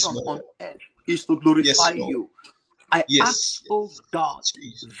Yes, mission on Lord. earth is to glorify Yes, Lord. you. I ask, Yes. oh God,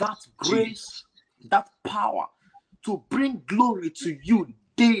 that Jesus. grace, Jesus. that power to bring glory to you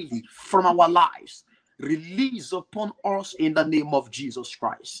daily from our lives, release upon us in the name of Jesus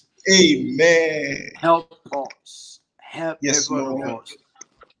Christ. Amen. Help us, help Yes, every one of Lord. us.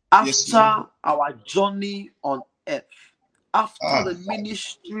 Yes, Lord. After our journey on earth, after Ah, the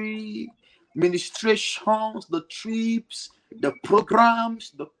ministrations, the trips, the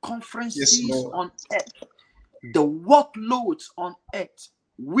programs, the yes, conferences Lord. on earth, the workloads on earth,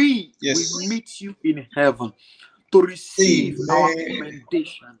 we will Yes. meet you in heaven to receive our Amen.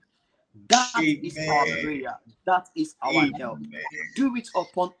 commendation. That is our Amen. prayer. That is our help. Amen. Do it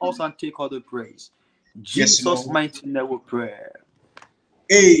upon us and take all the praise. Yes, Jesus' Lord. mighty name we pray.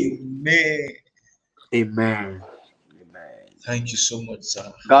 Amen. Amen. Amen. Thank you so much,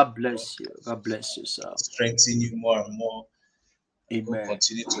 sir. God bless you. God bless you, sir. Strengthen you more and more. We'll Amen.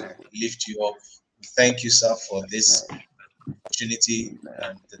 continue to Amen. lift you up. Thank you, sir, for this Amen. opportunity Amen.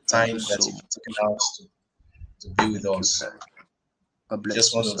 and the Thank you time that so you've taken much. out to be with Thank you us. very much. God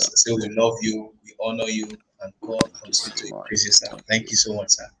Just bless you, want to sir. say we love you, we honor you, and God Thank you continue so to much. increase you, sir. Thank Thank you. you so much,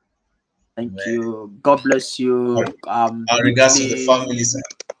 sir. Thank Amen. you. God bless Our, you. our regards to the Deeply. family, sir.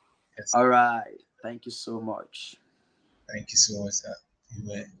 Yes, All right. Thank you so much. thank you so much, sir.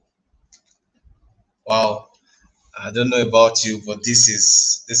 Amen. Wow. I don't know about you, but this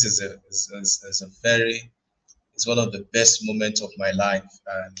is a very It's one of the best moments of my life,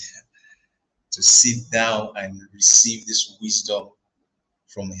 and to sit down and receive this wisdom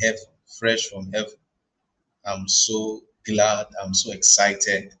from heaven, fresh from heaven. I'm so glad. I'm so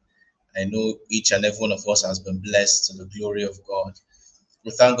excited. I know each and every one of us has been blessed to the glory of God.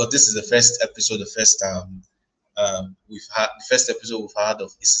 We thank God. This is the first episode, the first we've had the first episode we've had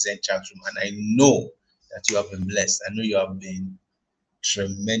of ECCN Chat Room, and I know that you have been blessed. I know you have been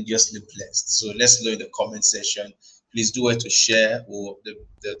tremendously blessed. So let's know in the comment section. Please do it to share or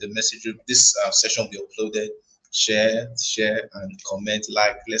the message. This session will be uploaded. Share, and comment.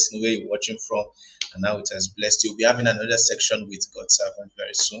 Like, let's know where you're watching from and how it has blessed you. We'll be having another section with God's servant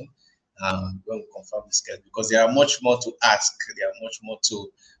very soon. When we confirm the schedule, because there are much more to ask. There are much more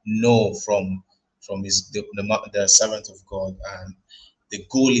to know from the servant of God, and the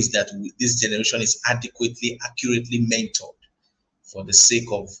goal is that this generation is adequately, accurately mentored for the sake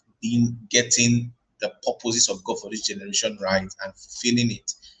of getting the purposes of God for this generation right and fulfilling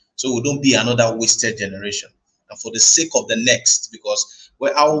it. So we don't be another wasted generation. And for the sake of the next, because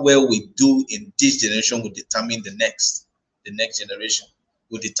how well we do in this generation will determine the next generation,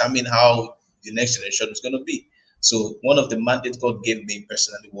 will determine how the next generation is going to be. So one of the mandates God gave me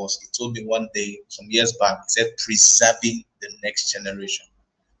personally was, He told me one day, some years back, He said, preserving the next generation.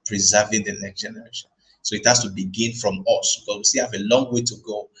 Preserving the next generation. So it has to begin from us, because we still have a long way to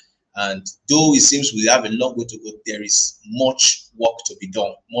go. And though it seems we have a long way to go, there is much work to be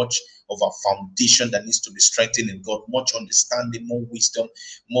done, much of a foundation that needs to be strengthened in God, much understanding, more wisdom,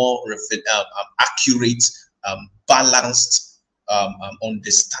 more accurate, balanced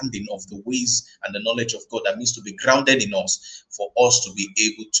understanding of the ways and the knowledge of God that needs to be grounded in us for us to be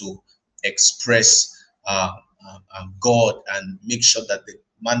able to express God and make sure that the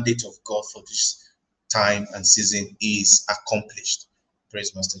mandate of God for this time and season is accomplished.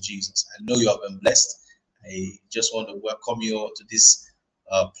 Praise Master Jesus. I know you have been blessed. I just want to welcome you all to this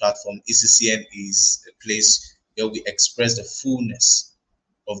platform. ECCN is a place where we express the fullness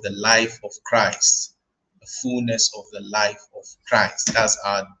of the life of Christ, the fullness of the life of Christ. That's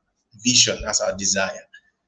our vision, that's our desire.